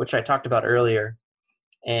 which I talked about earlier,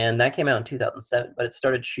 and that came out in 2007, but it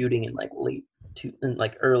started shooting in like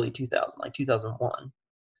early 2000, like 2001.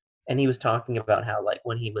 And he was talking about how like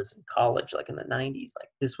when he was in college, like in the '90s, like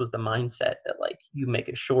this was the mindset that like you make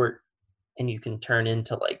a short and you can turn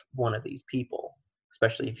into like one of these people,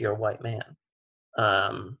 especially if you're a white man.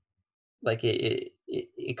 Um, like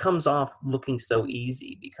it comes off looking so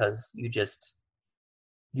easy because you just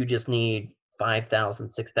need $5,000,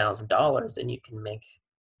 $6,000 and you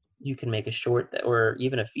can make a short that or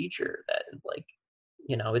even a feature that like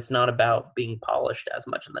it's not about being polished as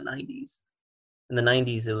much in the '90s. In the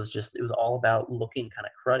 '90s it was all about looking kind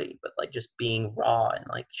of cruddy, but like just being raw and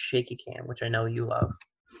like shaky cam, which I know you love.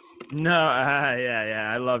 No,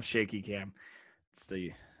 yeah, I love shaky cam. It's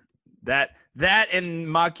that and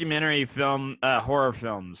mockumentary film, horror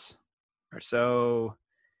films are so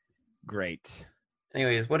great.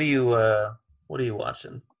 Anyways, what are you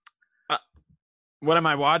watching? Uh, what am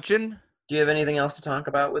I watching? Do you have anything else to talk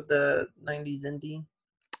about with the '90s indie?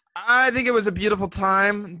 I think it was a beautiful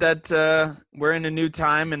time that we're in a new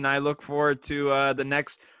time, and I look forward to the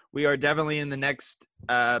next. We are definitely in the next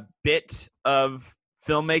bit of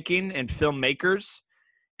filmmaking and filmmakers,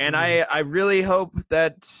 and Mm-hmm. I really hope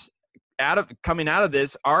that coming out of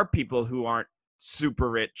this are people who aren't super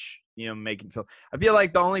rich, making film. I feel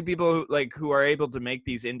like the only people who are able to make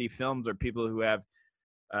these indie films are people who have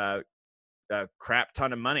uh, a crap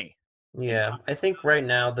ton of money. Yeah, I think right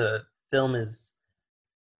now the film is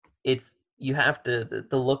it's you have to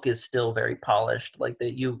the look is still very polished. Like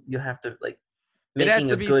that you have to like It has making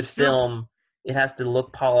a to be good super. film. It has to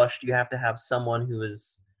look polished. You have to have someone who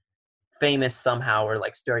is famous somehow or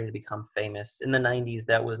like starting to become famous. In the '90s,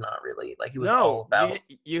 that was not really like it was all No, about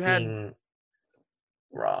you had. being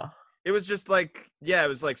raw. It was just like, yeah, it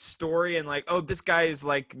was like story and like, oh, this guy is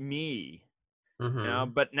like me, Mm-hmm.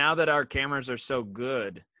 But now that our cameras are so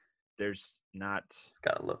good, there's not. It's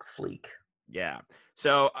got to look sleek. Yeah.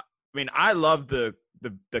 So I mean, I love the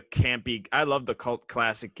campy. I love the cult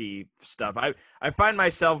classic-y stuff. I find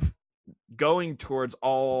myself going towards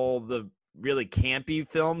all the really campy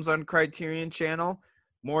films on Criterion Channel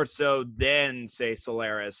more so than say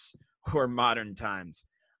Solaris or Modern Times.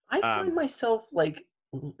 I Um, find myself like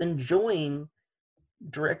enjoying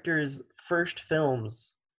directors' first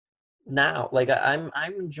films now. Like I'm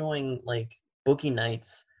enjoying like Boogie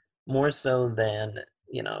Nights more so than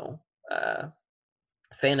you know uh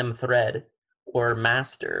Phantom Thread or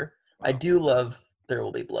Master. I well, do love There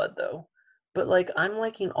Will Be Blood though, but like I'm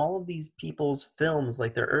liking all of these people's films,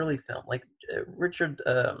 like their early film, like Richard,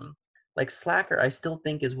 like Slacker. I still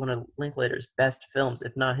think is one of Linklater's best films,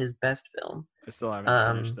 if not his best film. I still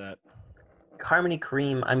haven't finished Um, that. Harmony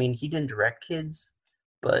Korine. I mean, he didn't direct Kids,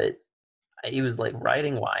 but it was like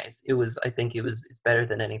writing wise, it was. I think it's better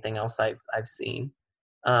than anything else I've seen.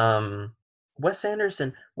 Um, Wes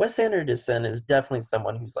Anderson. Wes Anderson is definitely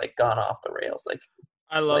someone who's like gone off the rails. Like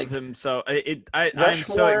I love Like him so. I'm so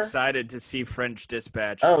Rushmore. excited to see French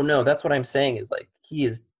Dispatch. Oh no, that's what I'm saying is like he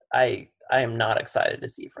is. I am not excited to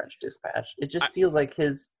see French Dispatch. It I, just feels like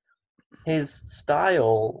his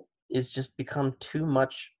style is just become too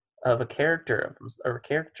much of a character of or a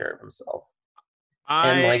caricature of himself.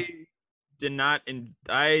 And I like did not.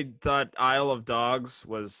 I thought Isle of Dogs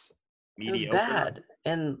was it was mediocre. bad.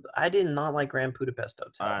 And I did not like Grand Budapest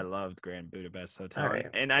I Hotel. loved Grand Budapest All Hotel, and, right.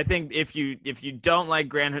 and I think if you don't like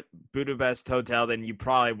Grand Budapest Hotel, then you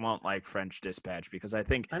probably won't like French Dispatch, because I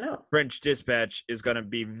think I know. French Dispatch is going to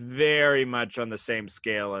be very much on the same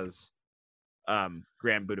scale as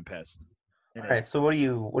Grand Budapest. It All right. is. So what are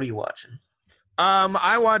you watching?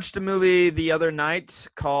 I watched a movie the other night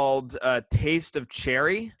called Taste of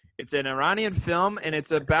Cherry. It's an Iranian film, and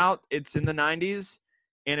it's in the 90s,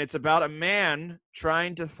 and it's about a man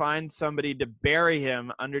trying to find somebody to bury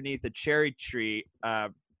him underneath a cherry tree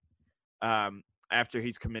um, after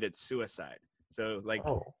he's committed suicide. So like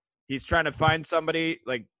Oh, he's trying to find somebody,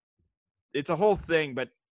 like it's a whole thing, but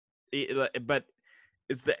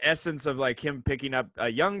it's the essence of like him picking up a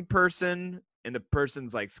young person, and the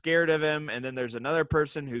person's like scared of him, and then there's another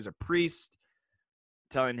person who's a priest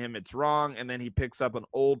telling him it's wrong, and then he picks up an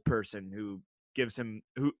old person who gives him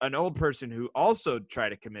who an old person who also tried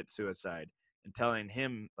to commit suicide, and telling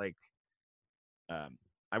him like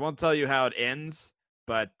I won't tell you how it ends,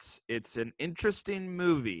 but it's an interesting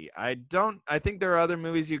movie. I think there are other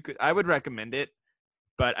movies I would recommend it,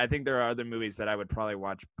 but I think there are other movies that I would probably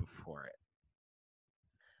watch before it.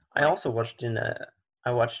 I Like, also watched in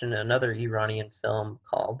another Iranian film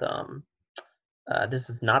called This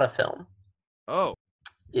Is Not a Film. oh,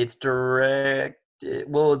 It's directed.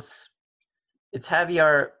 Well, it's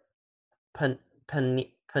Javier Pan,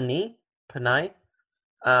 Pani Panay,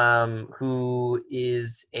 who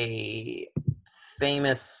is a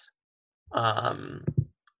famous. Um,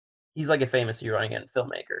 he's like a famous Iranian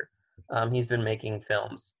filmmaker. He's been making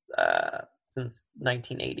films since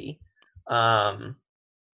 1980. Um,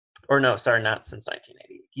 or no, sorry, not since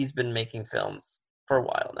 1980. He's been making films for a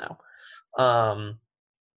while now.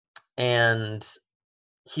 And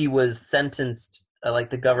he was sentenced like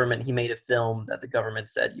the government he made a film that the government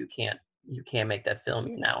said you can't make that film,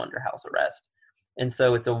 you're now under house arrest. And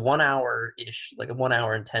so it's a 1 hour ish, like a 1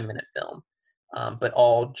 hour and 10 minute film, but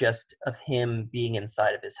all just of him being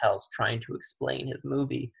inside of his house trying to explain his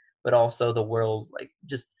movie, but also the world, like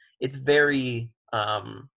just it's very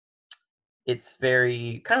it's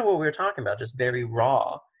very kind of what we were talking about, just very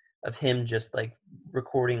raw of him just like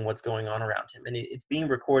recording what's going on around him. And it's being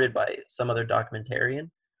recorded by some other documentarian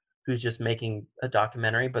who's just making a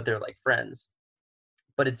documentary, but they're like friends.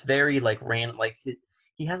 But it's very like random. Like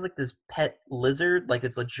he has like this pet lizard, like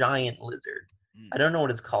it's a giant lizard. I don't know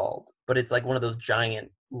what it's called, but it's like one of those giant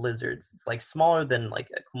lizards. It's like smaller than like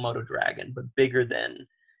a Komodo dragon, but bigger than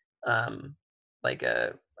um, like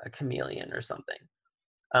a chameleon or something.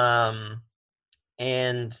 Um,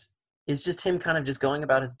 and it's just him kind of just going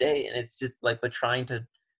about his day, and it's just like but trying to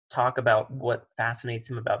talk about what fascinates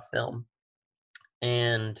him about film.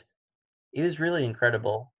 And it was really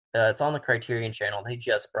incredible. It's on the Criterion channel. They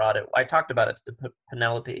just brought it. I talked about it to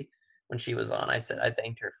Penelope when she was on. I said I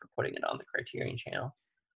thanked her for putting it on the Criterion channel.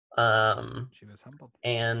 um she was humbled.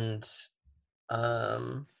 and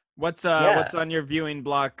um What's yeah, on your viewing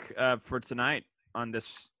block for tonight on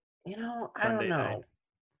this I don't Sunday night?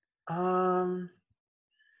 know. um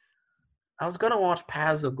I was gonna watch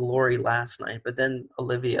Paths of Glory last night, but then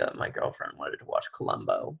Olivia, my girlfriend, wanted to watch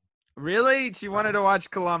Columbo. Really? She wanted So to watch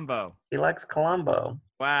Columbo. she likes Columbo.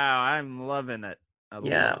 Wow, I'm loving it. I love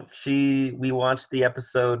Yeah, it. we watched the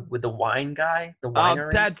episode with the wine guy, the Oh,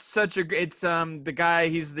 winery. that's such a it's the guy,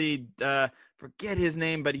 he's the forget his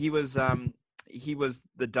name, but he was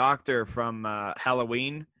the doctor from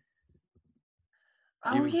Halloween.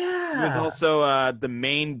 Oh He was yeah, also the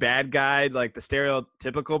main bad guy, like the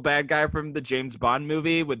stereotypical bad guy from the James Bond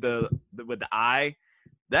movie with the eye.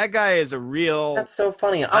 That guy is a real that's so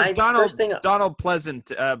funny. oh I first thing Donald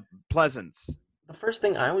Pleasance. The first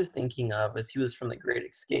thing I was thinking of is he was from The Great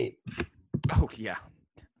Escape. Oh yeah,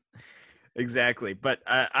 exactly. But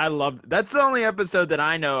I love that's the only episode that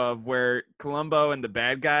I know of where Columbo and the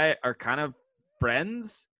bad guy are kind of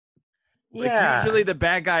friends. Like Yeah, usually the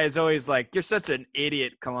bad guy is always like, "You're such an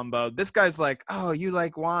idiot, Columbo." This guy's like, "Oh, you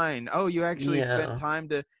like wine? Oh, you actually spent yeah, time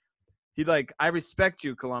to." He like, "I respect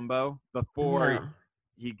you, Columbo." Before yeah,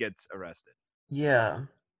 he gets arrested. yeah.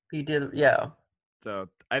 He did. Yeah, So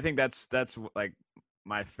I think that's like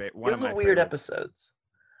it one of was a my weird favorites. episodes.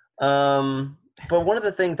 But one of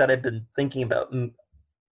the things that I've been thinking about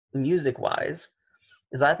music wise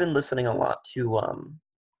is I've been listening a lot to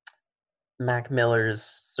Mac Miller's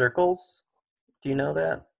Circles. Do you know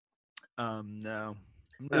that? No, I'm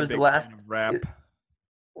It not a was the big last. fan of rap. It,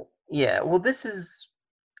 yeah, well,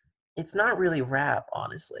 it's not really rap,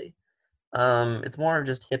 honestly. It's more of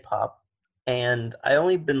just hip hop, and I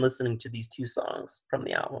only been listening to these two songs from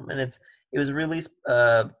the album, and it was released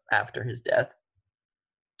after his death.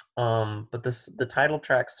 But the title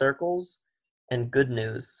track Circles and Good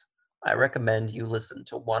News, I recommend you listen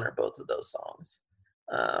to one or both of those songs.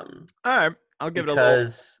 All right, I'll give it a little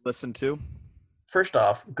Because listen to. first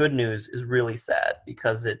off, Good News is really sad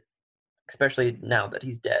because it, especially now that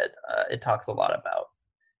he's dead, it talks a lot about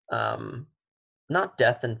um, not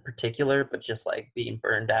death in particular, but just like being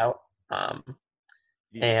burned out. Um,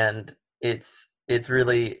 Yeesh. and it's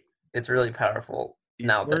really powerful He's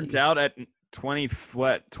now that burnt he's. out at 20,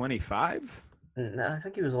 what, 25? No, I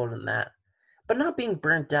think he was older than that, but not being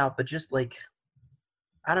burnt out, but just like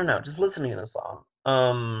I don't know, just listening to the song.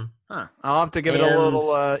 Huh. I'll have to give it a And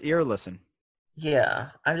little ear listen. yeah,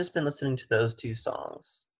 I've just been listening to those two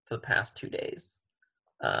songs for the past 2 days.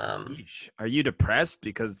 Um, Yeesh. Are you depressed?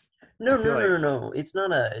 Because I no, feel no, like no, no, no. It's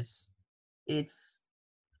not a. It's.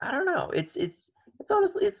 I don't know. It's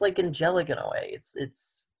honestly, it's like angelic in a way.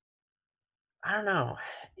 It's. I don't know.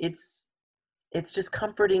 It's. It's just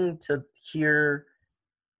comforting to hear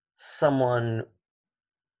someone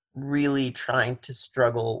really trying to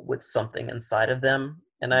struggle with something inside of them,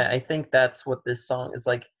 and I think that's what this song is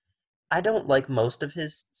like. I don't like most of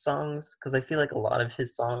his songs because I feel like a lot of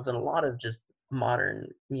his songs and a lot of just modern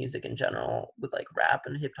music in general with like rap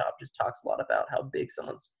and hip hop just talks a lot about how big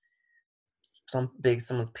someone's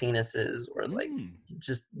penis is, or like Mm.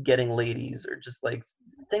 just getting ladies, or just like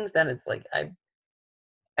things that it's like I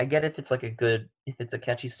get if it's a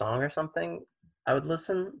catchy song or something, I would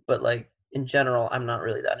listen, but like in general I'm not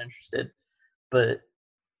really that interested. But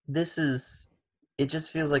this is it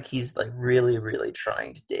just feels like he's like really, really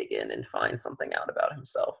trying to dig in and find something out about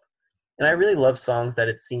himself. And I really love songs that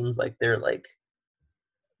it seems like they're like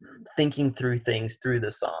thinking through things through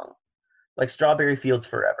the song. Like Strawberry Fields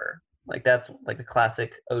Forever. Like that's like a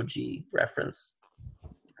classic OG reference.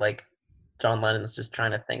 Like John Lennon's just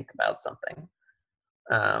trying to think about something.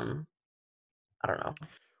 Um, I don't know.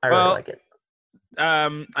 I really Well, like it.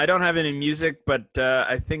 I don't have any music, but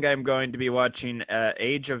I think I'm going to be watching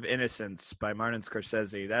Age of Innocence by Martin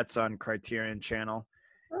Scorsese. That's on Criterion Channel.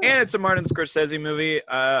 And Oh, it's a Martin Scorsese movie.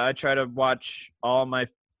 I try to watch all my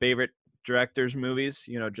favorite directors' movies,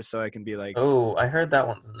 just so I can be like. oh, I heard that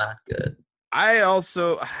one's not good. I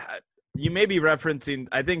also, you may be referencing,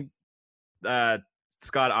 I think uh,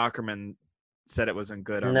 Scott Ackerman said it wasn't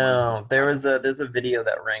good on one of his No, podcasts. there's a video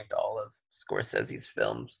that ranked all of Scorsese's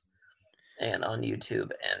films and on YouTube,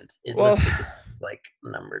 and it Well, listed it like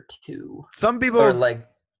number two some or people, like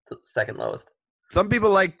the second lowest. some people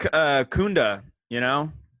like Kunda,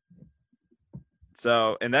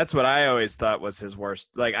 So, and that's what I always thought was his worst.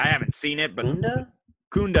 Like, I haven't seen it, but Kunda?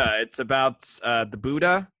 Kunda, it's about the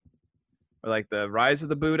Buddha, or like the rise of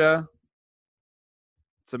the Buddha.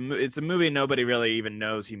 It's a movie nobody really even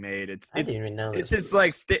knows he made. It's I it's didn't even know it's this just movie.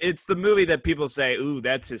 like it's the movie that people say, "Ooh,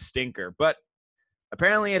 that's his stinker," but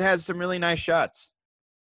apparently it has some really nice shots.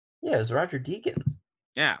 Yeah, it was Roger Deakins.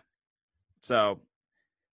 Yeah. So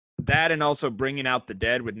that, and also Bringing Out the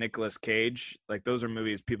Dead with Nicolas Cage, like those are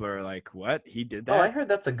movies people are like, "What? He did Oh, I that?" heard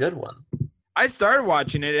that's a good one. I started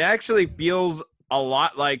watching it. It actually feels a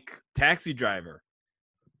lot like Taxi Driver,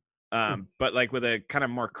 Hmm. but like with a kind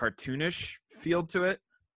of more cartoonish feel to it.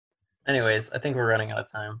 Anyways, I think we're running out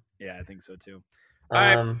of time. Yeah, I think so too. All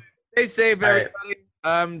right, Um, stay safe, all right,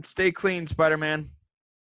 everybody. Stay clean, Spider-Man.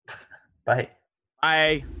 bye.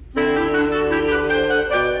 Bye.